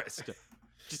forest.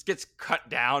 Just gets cut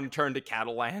down, turned to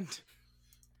cattle land.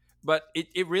 But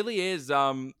it really is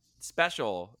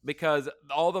special because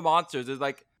all the monsters is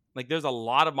like there's a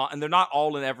lot of and they're not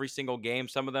all in every single game.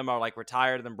 Some of them are like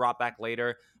retired and then brought back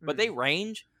later, but they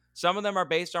range. Some of them are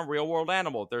based on real world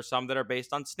animals. There's some that are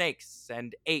based on snakes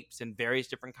and apes and various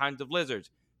different kinds of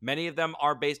lizards. Many of them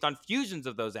are based on fusions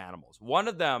of those animals. One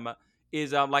of them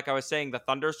is, like I was saying, the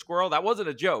thunder squirrel. That wasn't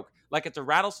a joke. Like, it's a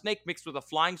rattlesnake mixed with a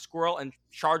flying squirrel and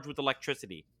charged with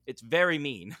electricity. It's very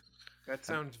mean. That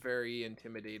sounds very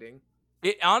intimidating.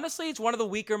 Honestly, it's one of the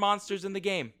weaker monsters in the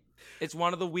game. It's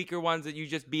one of the weaker ones that you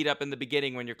just beat up in the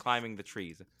beginning when you're climbing the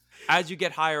trees. As you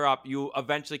get higher up, you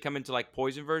eventually come into, like,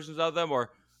 poison versions of them, or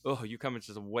you come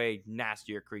into some way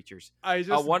nastier creatures. I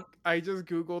just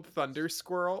Googled thunder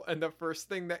squirrel, and the first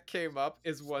thing that came up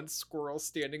is one squirrel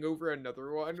standing over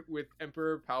another one with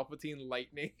Emperor Palpatine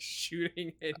lightning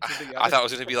shooting into the other. I thought it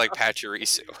was going to be like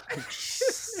Pachirisu.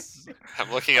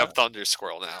 I'm looking up thunder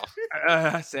squirrel now.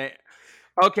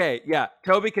 Okay, yeah,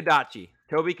 Toby Kadachi.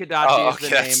 Toby Kadachi is the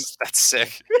name. That's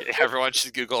sick. Everyone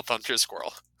should Google thunder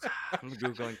squirrel. I'm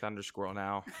Googling thunder squirrel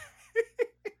now.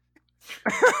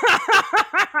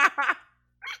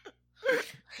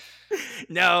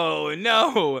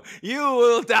 No, you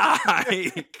will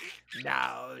die.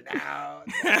 No.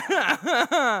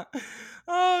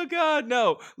 Oh God,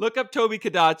 no. Look up Toby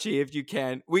Kadachi if you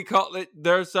can. We call it,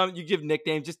 there's some, you give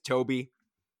nicknames, just Toby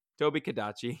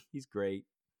Kadachi. He's great.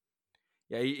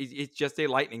 Yeah, it's just a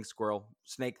lightning squirrel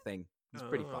snake thing. It's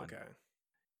pretty fun. Okay.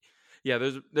 Yeah,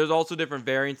 there's also different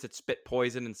variants that spit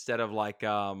poison instead of like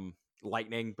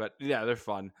lightning, but yeah, they're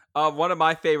fun. One of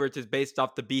my favorites is based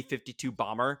off the B-52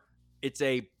 bomber. It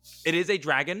is a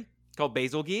dragon called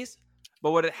Basilgeuse,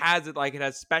 but what it has is like it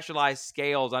has specialized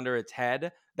scales under its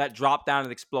head that drop down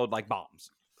and explode like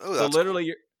bombs. Oh, so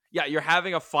literally, cool. You're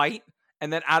having a fight,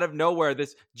 and then out of nowhere,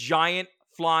 this giant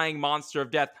flying monster of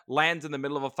death lands in the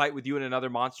middle of a fight with you and another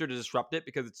monster to disrupt it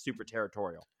because it's super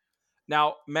territorial.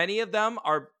 Now, many of them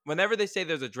are, whenever they say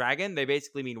there's a dragon, they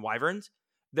basically mean wyverns.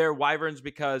 They're wyverns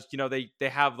because, they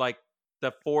have like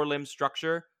the four-limb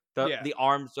structure, the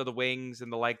arms or the wings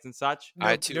and the legs and such.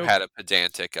 I too had a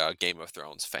pedantic Game of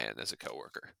Thrones fan as a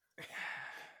coworker.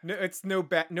 No, it's no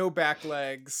back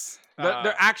legs.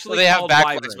 They're actually they have back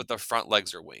wyverns. legs, but their front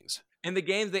legs are wings. In the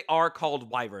games, they are called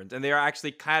wyverns, and they are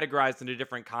actually categorized into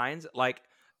different kinds. Like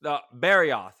the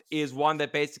Barioth is one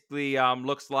that basically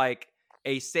looks like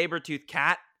a saber-toothed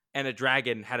cat and a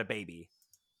dragon had a baby.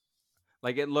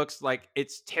 Like, it looks like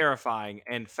it's terrifying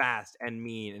and fast and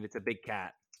mean, and it's a big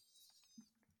cat.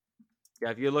 Yeah,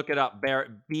 if you look it up, Barioth.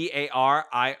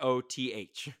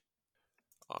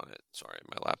 On it. Sorry,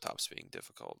 my laptop's being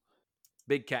difficult.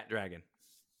 Big cat dragon.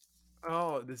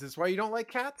 Oh, this is why you don't like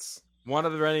cats? One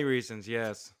of the many reasons,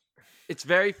 yes. It's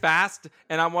very fast,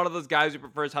 and I'm one of those guys who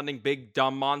prefers hunting big,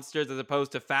 dumb monsters as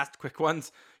opposed to fast, quick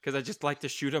ones, because I just like to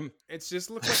shoot them. It just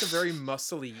looks like a very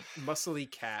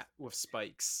muscly cat with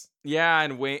spikes. Yeah,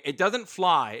 and it doesn't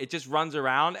fly. It just runs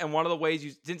around, and one of the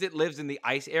ways since it lives in the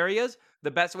ice areas,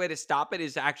 the best way to stop it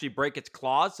is to actually break its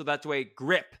claws, so that's way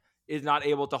grip is not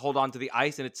able to hold on to the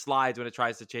ice, and it slides when it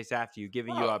tries to chase after you,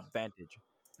 giving you an advantage.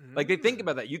 Like, they think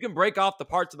about that. You can break off the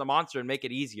parts of the monster and make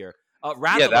it easier.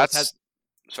 Rathalos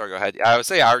Sorry, go ahead. I would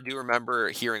say I do remember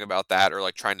hearing about that or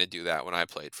like trying to do that when I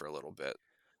played for a little bit.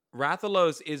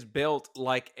 Rathalos is built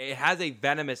like it has a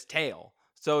venomous tail.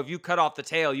 So if you cut off the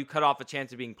tail, you cut off a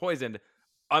chance of being poisoned.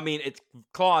 I mean, its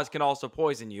claws can also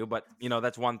poison you, but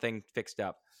that's one thing fixed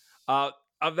up. A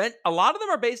lot of them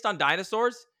are based on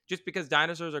dinosaurs, just because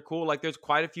dinosaurs are cool. Like, there's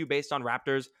quite a few based on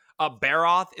raptors.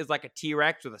 Barioth is like a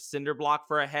T-Rex with a cinder block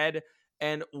for a head.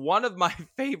 And one of my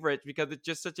favorites, because it's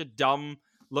just such a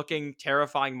dumb-looking,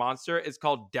 terrifying monster, is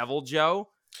called Devil Joe.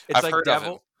 I've heard of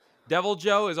him. Devil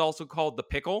Joe is also called the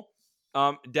Pickle.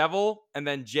 Devil and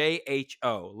then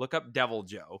JHO. Look up Devil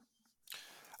Joe.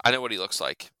 I know what he looks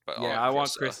like, but I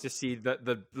want Chris to see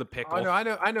the Pickle. Oh, no,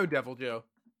 I know Devil Joe.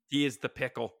 He is the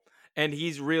Pickle. And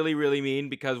he's really, really mean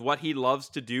because what he loves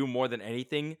to do more than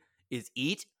anything is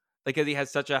eat, because he has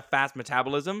such a fast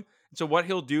metabolism. So what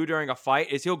he'll do during a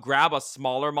fight is he'll grab a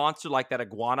smaller monster like that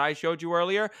iguana I showed you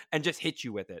earlier and just hit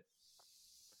you with it.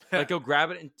 Like he'll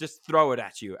grab it and just throw it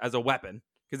at you as a weapon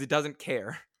because he doesn't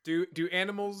care. Do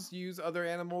animals use other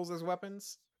animals as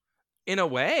weapons? In a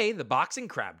way, the boxing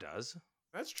crab does.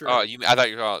 That's true. Oh, I thought you were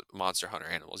talking about Monster Hunter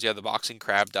animals. Yeah, the boxing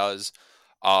crab does.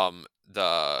 I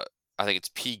think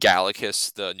it's P.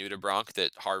 gallicus, the nudibranch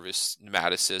that harvests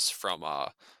nematocysts from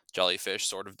jellyfish,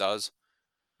 sort of does.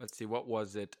 Let's see, what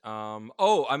was it?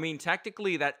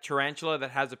 Technically that tarantula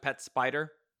that has a pet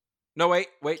spider. No, wait,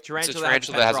 tarantula, It's a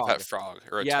tarantula that has a pet frog.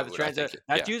 Or a yeah, toad, the tarantula.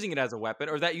 That's using it as a weapon,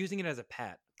 or is that using it as a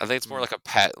pet? I think it's more like a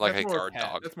pet, like That's a more guard pet.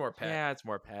 dog. That's more pet. Yeah, it's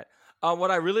more pet.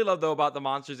 What I really love though about the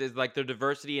monsters is like their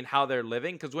diversity and how they're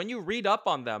living. Because when you read up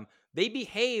on them, they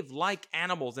behave like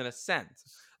animals in a sense.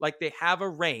 Like they have a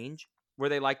range where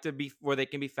they like to be, where they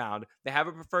can be found. They have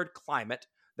a preferred climate.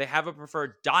 They have a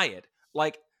preferred diet.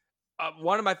 Like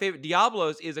one of my favorite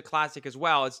Diablos is a classic as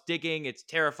well. It's digging, it's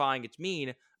terrifying, it's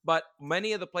mean. But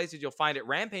many of the places you'll find it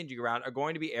rampaging around are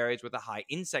going to be areas with a high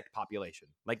insect population,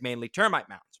 like mainly termite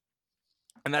mounds.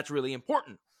 And that's really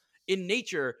important. In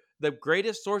nature, the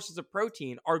greatest sources of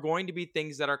protein are going to be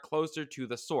things that are closer to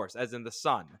the source, as in the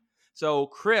sun. So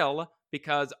krill,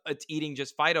 because it's eating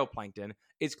just phytoplankton,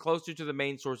 is closer to the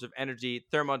main source of energy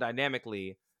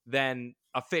thermodynamically than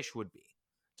a fish would be.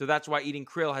 So that's why eating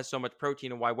krill has so much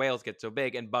protein and why whales get so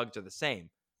big, and bugs are the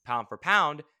same. Pound for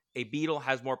pound, a beetle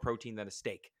has more protein than a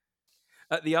steak.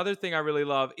 The other thing I really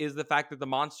love is the fact that the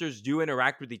monsters do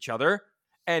interact with each other,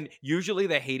 and usually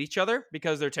they hate each other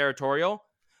because they're territorial.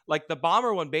 Like the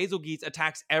bomber one, Bazelgeuse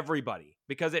attacks everybody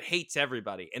because it hates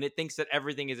everybody and it thinks that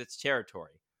everything is its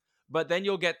territory. But then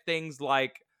you'll get things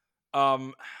like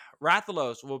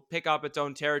Rathalos will pick up its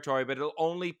own territory, but it'll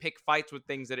only pick fights with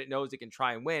things that it knows it can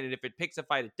try and win. And if it picks a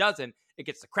fight it doesn't, it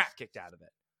gets the crap kicked out of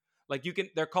it. Like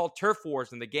they're called turf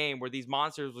wars in the game, where these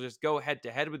monsters will just go head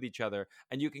to head with each other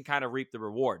and you can kind of reap the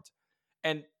rewards.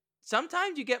 And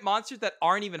sometimes you get monsters that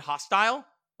aren't even hostile,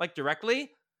 like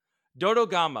directly.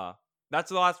 Dodogama. That's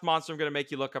the last monster I'm going to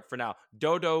make you look up for now.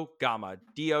 Dodogama.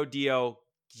 Dodogama.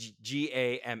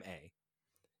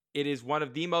 It is one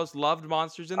of the most loved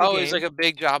monsters in the game. Oh, he's like a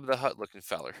big Jabba the Hutt looking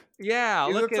feller. Yeah,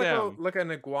 He look looks at like him. like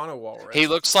an iguana walrus. He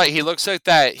looks like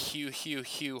that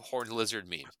Hugh horned lizard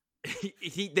meme.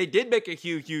 They did make a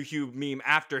Hugh meme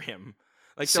after him.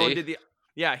 Like someone did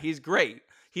yeah, he's great.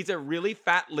 He's a really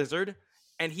fat lizard,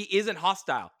 and he isn't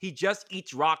hostile. He just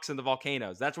eats rocks in the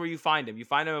volcanoes. That's where you find him. You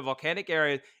find him in volcanic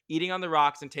areas, eating on the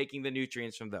rocks and taking the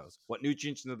nutrients from those. What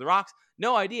nutrients into the rocks?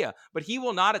 No idea. But he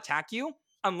will not attack you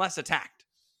unless attacked.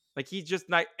 Like he's just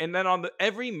not. And then on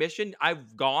every mission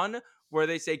I've gone where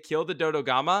they say kill the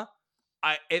Dodogama,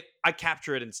 I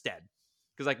capture it instead.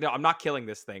 Because like, no, I'm not killing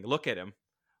this thing. Look at him.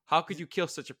 How could you kill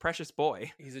such a precious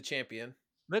boy? He's a champion.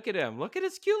 Look at him. Look at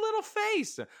his cute little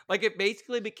face. Like it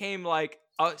basically became like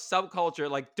a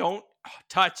subculture. Like don't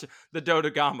touch the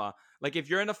Dodogama. Like if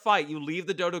you're in a fight, you leave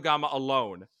the Dodogama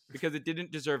alone because it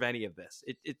didn't deserve any of this.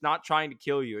 It's not trying to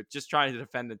kill you. It's just trying to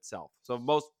defend itself. So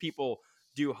most people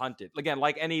do hunt it. Again,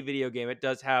 like any video game, it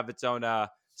does have its own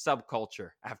subculture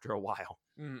after a while.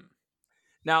 Mm.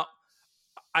 Now,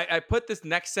 I put this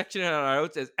next section in our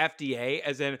notes as FDA,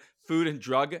 as in food and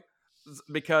drug,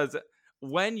 because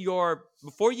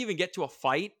before you even get to a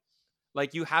fight,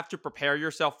 like you have to prepare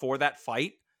yourself for that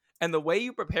fight. And the way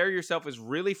you prepare yourself is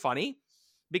really funny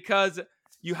because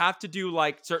you have to do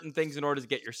like certain things in order to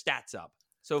get your stats up.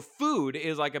 So food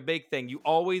is like a big thing. You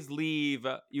always leave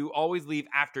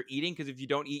after eating, because if you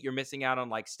don't eat, you're missing out on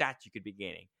like stats you could be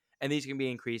gaining. And these can be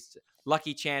increased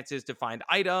lucky chances to find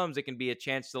items. It can be a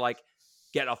chance to like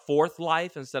get a fourth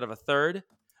life instead of a third.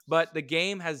 But the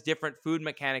game has different food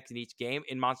mechanics in each game.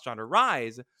 In Monster Hunter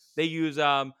Rise, they use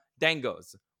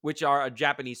dangos, which are a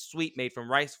Japanese sweet made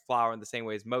from rice flour in the same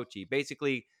way as mochi.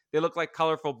 Basically, they look like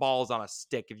colorful balls on a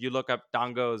stick. If you look up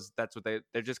dangos, that's what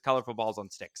they're just colorful balls on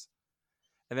sticks.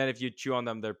 And then if you chew on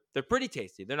them, they're pretty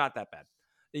tasty. They're not that bad.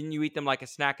 And you eat them like a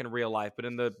snack in real life. But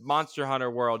in the Monster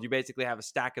Hunter world, you basically have a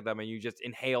stack of them and you just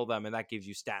inhale them and that gives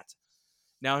you stats.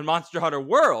 Now in Monster Hunter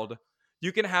World,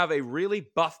 you can have a really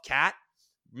buff cat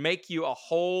make you a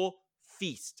whole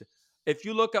feast. If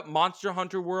you look up Monster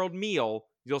Hunter World meal,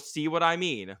 you'll see what I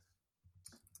mean.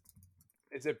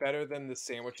 Is it better than the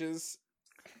sandwiches?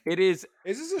 It is.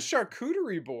 Is this a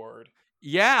charcuterie board?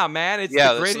 Yeah, man. It's the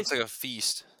greatest. This looks like a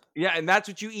feast. Yeah, and that's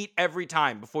what you eat every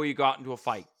time before you go out into a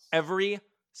fight. Every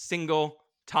single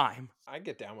time. I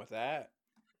get down with that.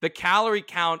 The calorie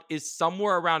count is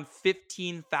somewhere around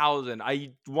 15,000.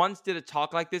 I once did a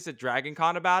talk like this at Dragon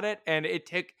Con about it, and it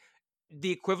took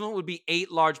the equivalent would be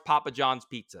 8 large Papa John's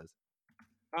pizzas.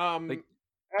 Like,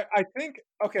 I think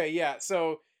okay, yeah.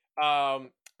 So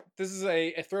this is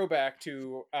a throwback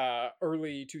to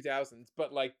early 2000s,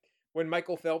 but like when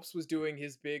Michael Phelps was doing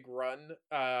his big run,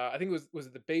 I think it was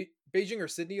it the Beijing or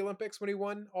Sydney Olympics when he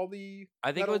won all the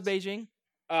I think medals? it was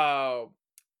Beijing.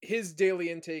 His daily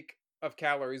intake of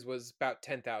calories was about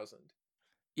 10,000.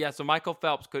 Yeah, so Michael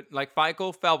Phelps would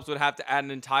have to add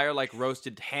an entire like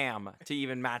roasted ham to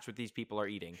even match what these people are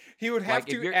eating. He would have Like,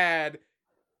 if to you're- add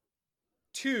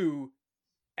 2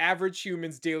 average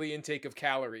humans' daily intake of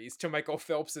calories to Michael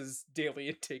Phelps's daily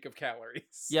intake of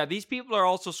calories. Yeah, these people are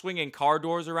also swinging car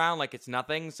doors around like it's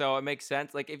nothing, so it makes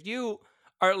sense. Like, if you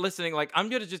are listening, like, I'm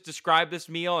going to just describe this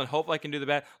meal and hope I can do the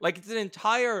best. Like, it's an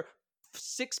entire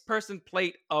 6-person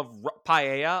plate of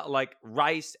paella, like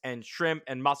rice and shrimp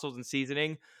and mussels and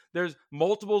seasoning. There's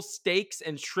multiple steaks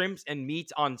and shrimps and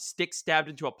meats on sticks stabbed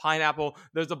into a pineapple.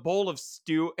 There's a bowl of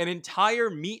stew, an entire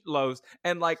meatloaf,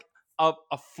 and like a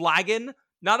flagon,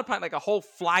 not a pint, like a whole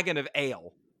flagon of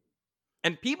ale.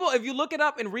 And people, if you look it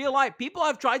up in real life, people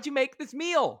have tried to make this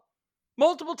meal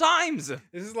multiple times.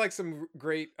 This is like some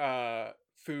great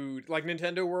food, like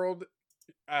Nintendo World,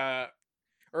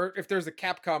 or if there's a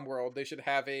Capcom World, they should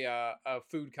have a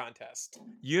food contest.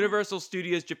 Universal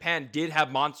Studios Japan did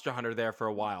have Monster Hunter there for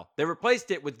a while. They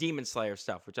replaced it with Demon Slayer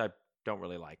stuff, which I don't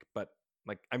really like. But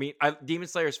like, I mean, Demon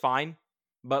Slayer's fine,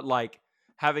 but like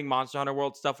having Monster Hunter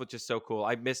World stuff, which is so cool.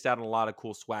 I missed out on a lot of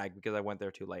cool swag because I went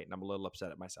there too late, and I'm a little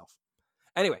upset at myself.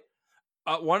 Anyway,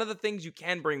 one of the things you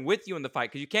can bring with you in the fight,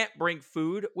 because you can't bring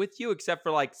food with you except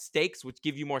for like steaks, which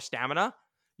give you more stamina.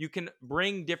 You can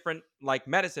bring different like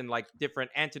medicine, like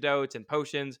different antidotes and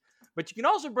potions, but you can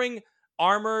also bring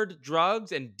armored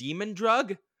drugs and demon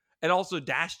drug, and also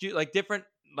dash juice, like different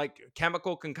like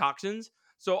chemical concoctions.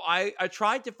 So I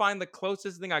tried to find the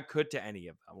closest thing I could to any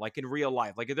of them, like in real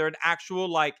life. Like, is there an actual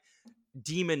like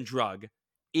demon drug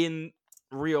in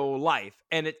real life?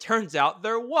 And it turns out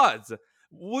there was.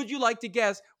 Would you like to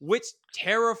guess which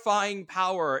terrifying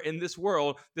power in this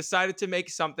world decided to make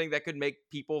something that could make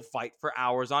people fight for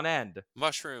hours on end?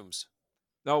 Mushrooms.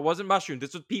 No, it wasn't mushroom.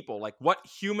 This was people. Like, what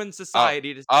human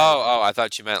society decided? Oh, I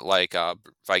thought you meant like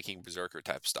Viking Berserker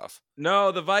type stuff.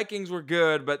 No, the Vikings were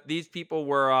good, but these people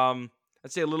were,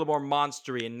 let's say, a little more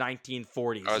monstery in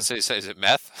 1940s. I would say, is it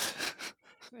meth?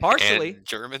 Partially. And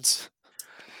Germans?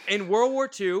 In World War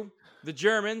II, the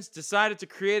Germans decided to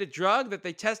create a drug that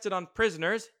they tested on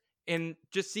prisoners and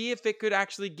just see if it could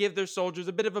actually give their soldiers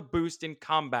a bit of a boost in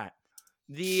combat.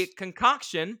 The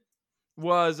concoction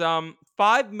was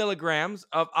 5 milligrams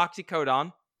of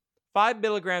oxycodone, 5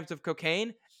 milligrams of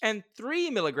cocaine, and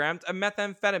 3 milligrams of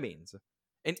methamphetamines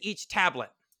in each tablet.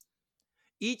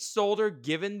 Each soldier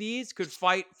given these could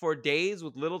fight for days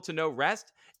with little to no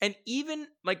rest. And even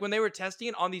like when they were testing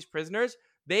it on these prisoners,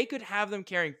 they could have them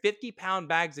carrying 50-pound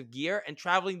bags of gear and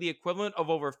traveling the equivalent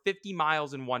of over 50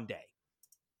 miles in one day.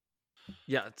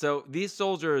 Yeah, so these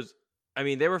soldiers, I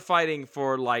mean, they were fighting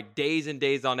for like days and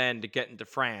days on end to get into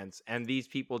France, and these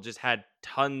people just had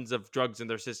tons of drugs in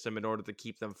their system in order to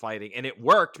keep them fighting. And it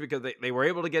worked because they were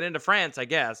able to get into France, I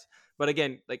guess. But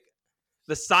again, like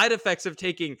the side effects of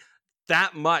taking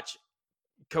that much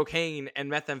cocaine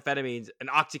and methamphetamines and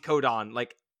oxycodone,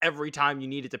 like every time you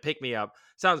needed to pick me up,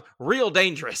 sounds real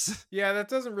dangerous. Yeah, that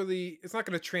doesn't really, it's not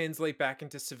going to translate back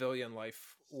into civilian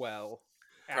life well.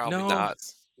 Probably No. not.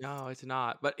 No, it's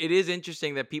not. But it is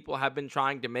interesting that people have been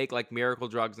trying to make like miracle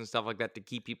drugs and stuff like that to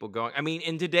keep people going. I mean,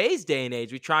 in today's day and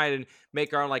age, we try and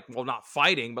make our own, like, well, not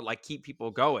fighting, but like keep people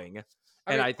going.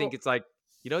 And I think it's like,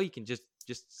 you can just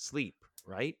sleep,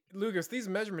 right? Lucas, these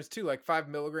measurements too, like 5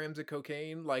 milligrams of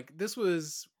cocaine, like this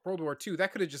was World War II.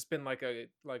 That could have just been like a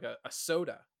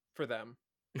soda for them.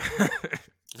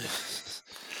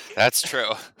 That's true.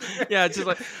 Yeah, it's just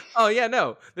like, oh yeah,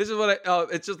 no, this is what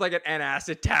it's just like an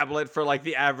antacid tablet for like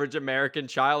the average American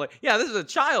child. Like, yeah, this is a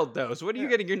child dose. What are you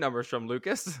getting your numbers from,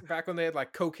 Lucas? Back when they had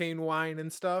like cocaine wine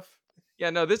and stuff.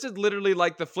 Yeah, no, this is literally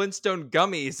like the Flintstone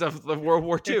gummies of the World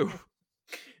War II.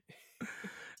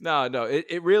 No,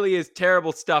 it really is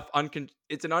terrible stuff.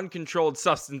 It's an uncontrolled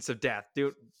substance of death,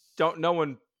 dude.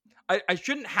 I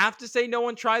shouldn't have to say no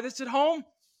one try this at home.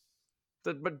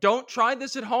 But don't try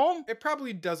this at home. It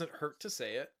probably doesn't hurt to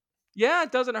say it. Yeah,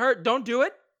 it doesn't hurt. Don't do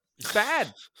it. It's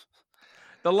bad.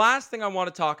 The last thing I want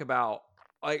to talk about,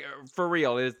 like for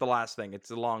real, it is the last thing.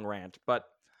 It's a long rant, but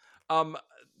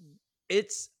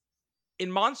it's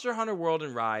in Monster Hunter World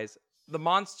and Rise, the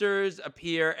monsters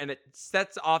appear and it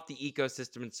sets off the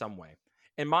ecosystem in some way.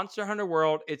 In Monster Hunter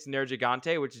World, it's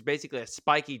Nergigante, which is basically a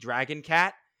spiky dragon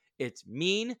cat. It's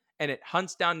mean, and it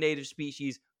hunts down native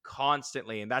species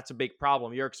constantly, and that's a big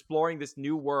problem. You're exploring this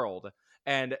new world,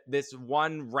 and this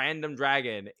one random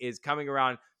dragon is coming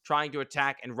around trying to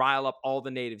attack and rile up all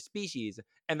the native species,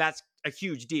 and that's a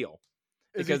huge deal.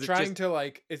 Is he trying to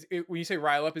like? When you say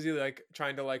rile up, is he like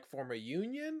trying to like form a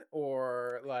union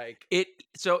or like it?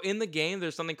 So in the game,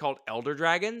 there's something called elder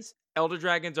dragons. Elder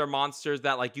dragons are monsters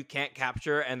that like you can't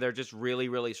capture, and they're just really,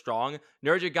 really strong.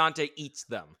 Nergigante eats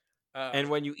them, and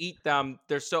when you eat them,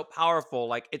 they're so powerful.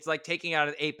 Like it's like taking out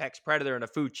an apex predator in a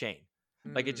food chain.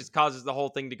 Like it just causes the whole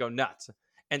thing to go nuts.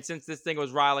 And since this thing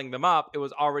was riling them up, it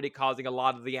was already causing a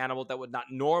lot of the animals that would not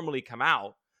normally come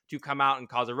out to come out and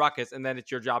cause a ruckus. And then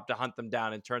it's your job to hunt them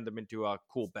down and turn them into a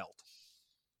cool belt.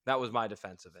 That was my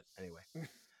defense of it. Anyway,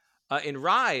 in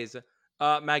Rise,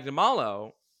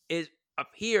 Magnamalo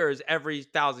appears every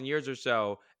 1,000 years or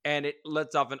so, and it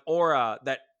lets off an aura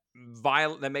that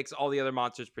makes all the other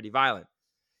monsters pretty violent.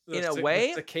 In a way,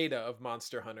 the cicada of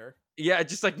Monster Hunter. Yeah, it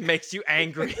just like makes you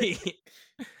angry.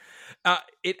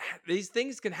 These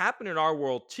things can happen in our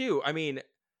world too. I mean,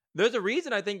 there's a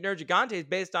reason I think Nergigante is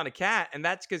based on a cat, and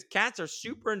that's because cats are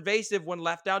super invasive when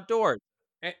left outdoors.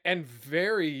 And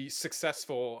very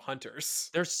successful hunters.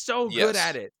 They're so good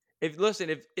at it. If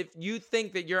you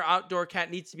think that your outdoor cat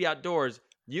needs to be outdoors,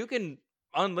 you can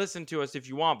unlisten to us if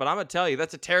you want, but I'm gonna tell you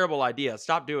that's a terrible idea.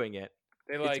 Stop doing it.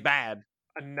 It's bad.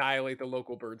 Annihilate the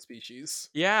local bird species.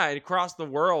 Yeah, and across the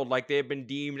world, like they've been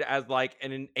deemed as like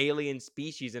an alien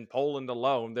species in Poland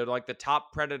alone. They're like the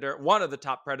top predator, one of the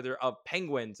top predator of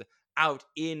penguins out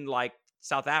in like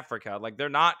South Africa. Like they're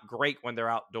not great when they're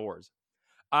outdoors.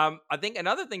 I think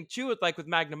another thing too is like with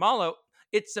Magnamalo,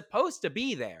 it's supposed to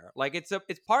be there. Like it's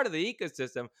part of the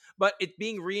ecosystem, but it's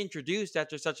being reintroduced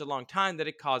after such a long time that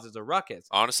it causes a ruckus.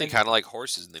 Honestly, kind of like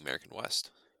horses in the American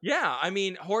West. Yeah, I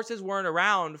mean, horses weren't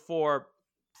around for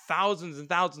thousands and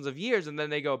thousands of years, and then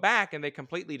they go back and they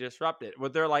completely disrupt it.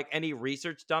 Was there like any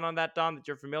research done on that, Don, that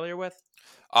you're familiar with?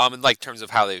 In like terms of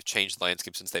how they've changed the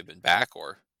landscape since they've been back,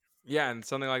 or yeah, and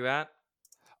something like that.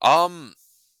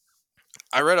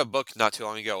 I read a book not too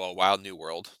long ago, A Wild New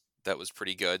World, that was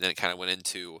pretty good, and it kind of went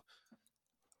into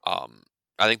I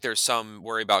think there's some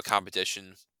worry about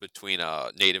competition between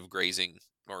native grazing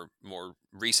or more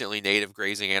recently native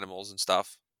grazing animals and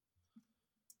stuff.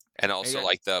 And also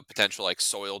like the potential like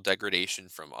soil degradation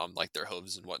from like their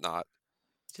hooves and whatnot.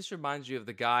 It just reminds you of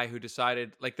the guy who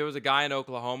decided, like there was a guy in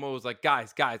Oklahoma who was like,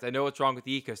 guys, I know what's wrong with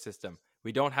the ecosystem.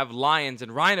 We don't have lions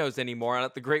and rhinos anymore out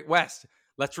at the Great West.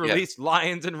 Let's release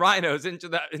lions and rhinos into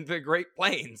the Great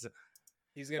Plains.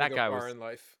 He's gonna go far in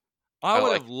life. I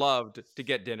would have loved to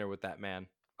get dinner with that man.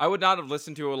 I would not have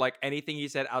listened to like anything he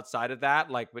said outside of that,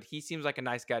 like, but he seems like a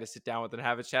nice guy to sit down with and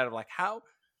have a chat of like,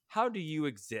 how do you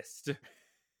exist?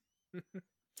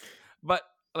 But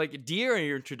like deer in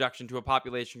your introduction to a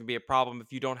population can be a problem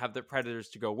if you don't have the predators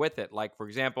to go with it. Like for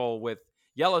example, with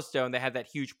Yellowstone, they had that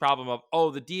huge problem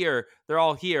of the deer, they're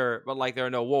all here, but like there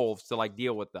are no wolves to like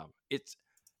deal with them.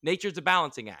 Nature's a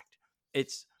balancing act.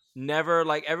 It's never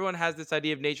like everyone has this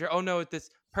idea of nature. Oh no, it's this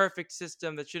perfect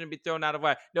system that shouldn't be thrown out of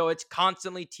whack. No, it's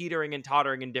constantly teetering and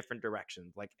tottering in different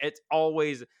directions. Like it's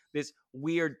always this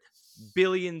weird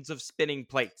billions of spinning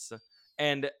plates,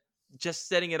 and just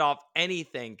setting it off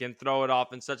anything can throw it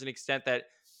off in such an extent that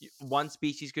one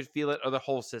species could feel it or the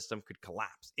whole system could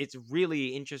collapse. It's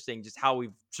really interesting just how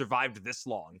we've survived this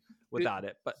long without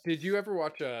it. But did you ever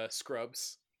watch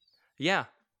Scrubs? Yeah.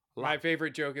 My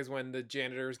favorite joke is when the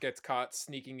janitors gets caught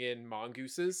sneaking in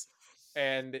mongooses,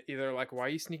 and they're like, "Why are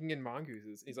you sneaking in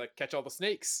mongooses?" He's like, "Catch all the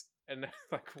snakes." And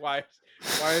like, why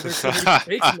are there so many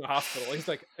snakes in the hospital? He's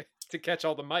like, "To catch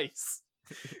all the mice."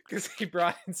 Because he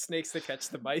brought in snakes to catch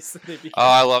the mice. And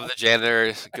I love the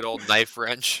janitor. Good old knife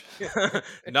wrench.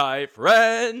 Knife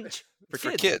wrench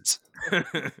for kids.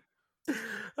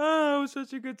 Oh, it was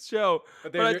such a good show.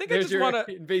 But I think I just want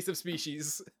to invasive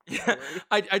species. Yeah,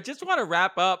 I just want to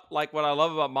wrap up like what I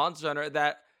love about Monster Hunter,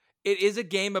 that it is a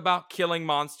game about killing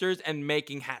monsters and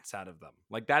making hats out of them.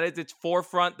 Like that is its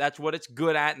forefront. That's what it's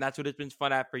good at, and that's what it's been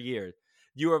fun at for years.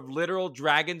 You have literal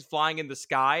dragons flying in the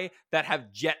sky that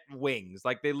have jet wings.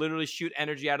 Like they literally shoot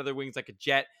energy out of their wings like a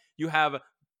jet. You have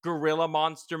gorilla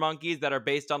monster monkeys that are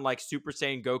based on like Super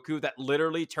Saiyan Goku that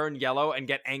literally turn yellow and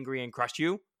get angry and crush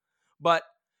you. But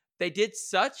they did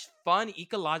such fun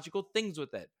ecological things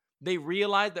with it. They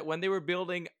realized that when they were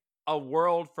building a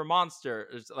world for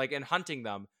monsters, like and hunting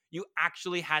them, you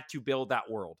actually had to build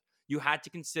that world. You had to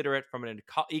consider it from an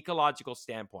ecological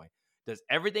standpoint. Does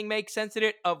everything make sense in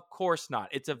it? Of course not.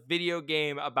 It's a video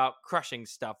game about crushing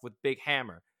stuff with big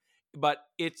hammer. But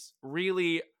it's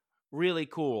really really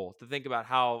cool to think about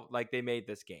how like they made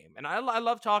this game. And I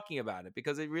love talking about it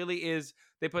because it really is,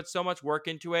 they put so much work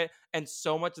into it, and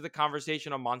so much of the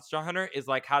conversation on Monster Hunter is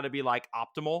like how to be like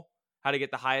optimal, how to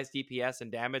get the highest DPS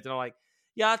and damage. And I'm like,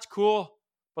 yeah, it's cool,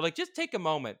 but like just take a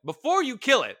moment before you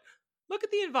kill it. Look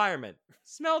at the environment,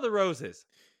 smell the roses,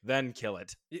 then kill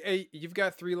it. Hey, you've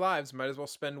got 3 lives. Might as well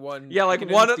spend one. Yeah, like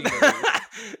picking one in Steam.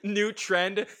 new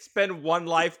trend: spend one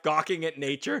life gawking at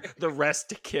nature, the rest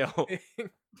to kill.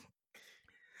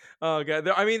 Oh god,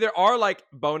 I mean, there are like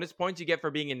bonus points you get for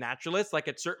being a naturalist. Like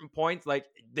at certain points, like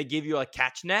they give you a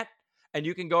catch net, and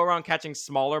you can go around catching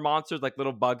smaller monsters, like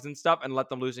little bugs and stuff, and let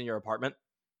them loose in your apartment.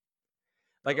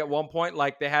 Like at one point,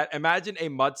 like they had, imagine a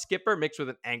mud skipper mixed with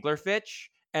an anglerfish,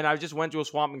 and I just went to a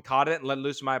swamp and caught it and let it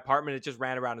loose in my apartment. It just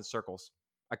ran around in circles.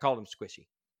 I called him Squishy.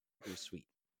 He was sweet.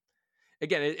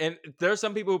 Again, and there are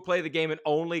some people who play the game and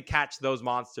only catch those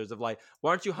monsters of like, why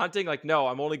aren't you hunting? Like, no,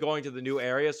 I'm only going to the new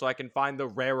area so I can find the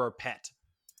rarer pet.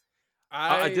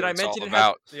 Did I mention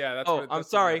it? Yeah, that's Oh, what, that's I'm what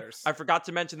sorry. matters. I forgot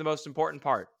to mention the most important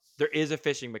part. There is a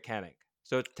fishing mechanic.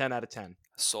 So it's 10 out of 10.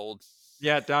 Sold.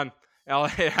 Yeah, done.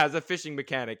 It has a fishing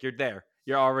mechanic. You're there.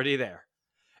 You're already there.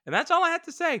 And that's all I had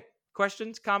to say.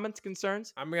 Questions, comments,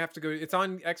 concerns? I'm gonna have to go. It's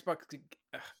on Xbox.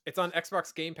 It's on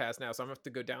Xbox Game Pass now, so I'm gonna have to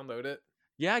go download it.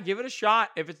 Yeah, give it a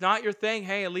shot. If it's not your thing,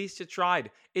 hey, at least you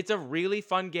tried. It's a really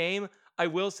fun game. I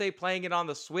will say playing it on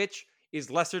the Switch is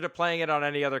lesser to playing it on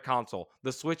any other console.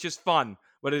 The Switch is fun,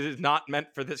 but it is not meant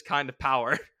for this kind of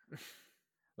power.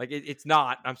 Like, it's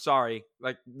not. I'm sorry.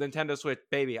 Like, Nintendo Switch,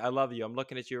 baby, I love you. I'm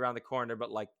looking at you around the corner,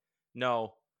 but like,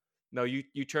 no,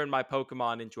 you turned my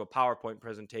Pokemon into a PowerPoint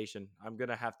presentation. I'm going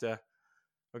to have to,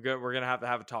 we're going to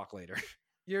have a talk later.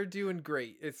 You're doing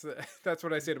great. It's that's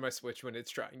what I say to my Switch when it's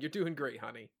trying. You're doing great,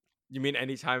 honey. You mean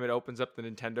anytime it opens up the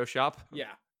Nintendo shop?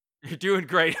 Yeah. You're doing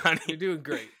great, honey. You're doing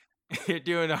great. You're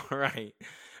doing all right.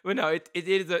 But no,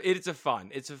 it's a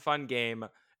fun game,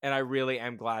 and I really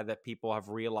am glad that people have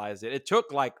realized it. It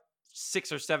took like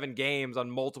 6 or 7 games on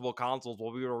multiple consoles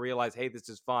while we will realize, hey, this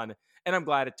is fun, and I'm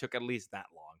glad it took at least that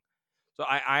long. So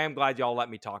I am glad y'all let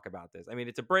me talk about this. I mean,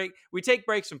 it's a break. We take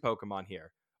breaks from Pokemon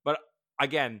here, but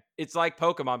again, it's like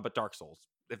Pokemon but Dark Souls.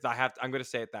 If I have to, I'm going to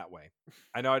say it that way.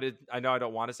 I know I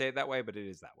don't want to say it that way, but it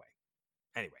is that way.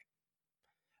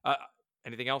 Anyway,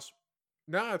 anything else?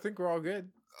 No, I think we're all good.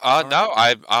 No,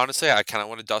 I honestly, I kind of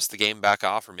want to dust the game back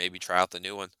off or maybe try out the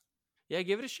new one. Yeah,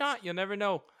 give it a shot. You'll never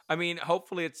know. I mean,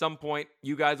 hopefully at some point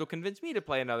you guys will convince me to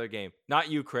play another game. Not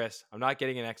you, Chris. I'm not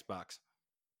getting an Xbox.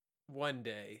 One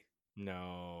day.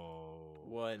 No.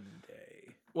 One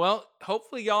day. Well,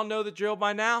 hopefully y'all know the drill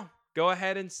by now. Go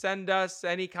ahead and send us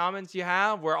any comments you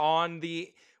have. We are on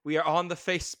the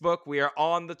Facebook. We are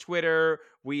on the Twitter.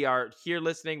 We are here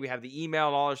listening. We have the email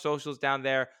and all our socials down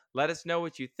there. Let us know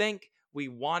what you think. We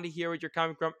want to hear what you're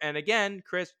coming from. And again,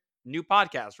 Chris, new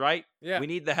podcast, right? Yeah. We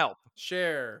need the help.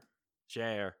 Share.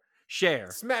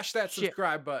 Smash that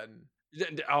subscribe button.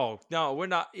 Oh, no, we're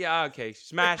not. Yeah, okay.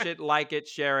 Smash it, like it,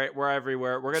 share it. We're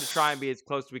everywhere. We're going to try and be as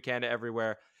close as we can to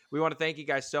everywhere. We want to thank you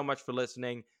guys so much for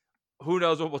listening. Who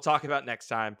knows what we'll talk about next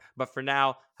time. But for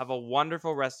now, have a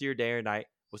wonderful rest of your day or night.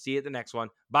 We'll see you at the next one.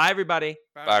 Bye, everybody.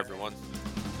 Bye everyone.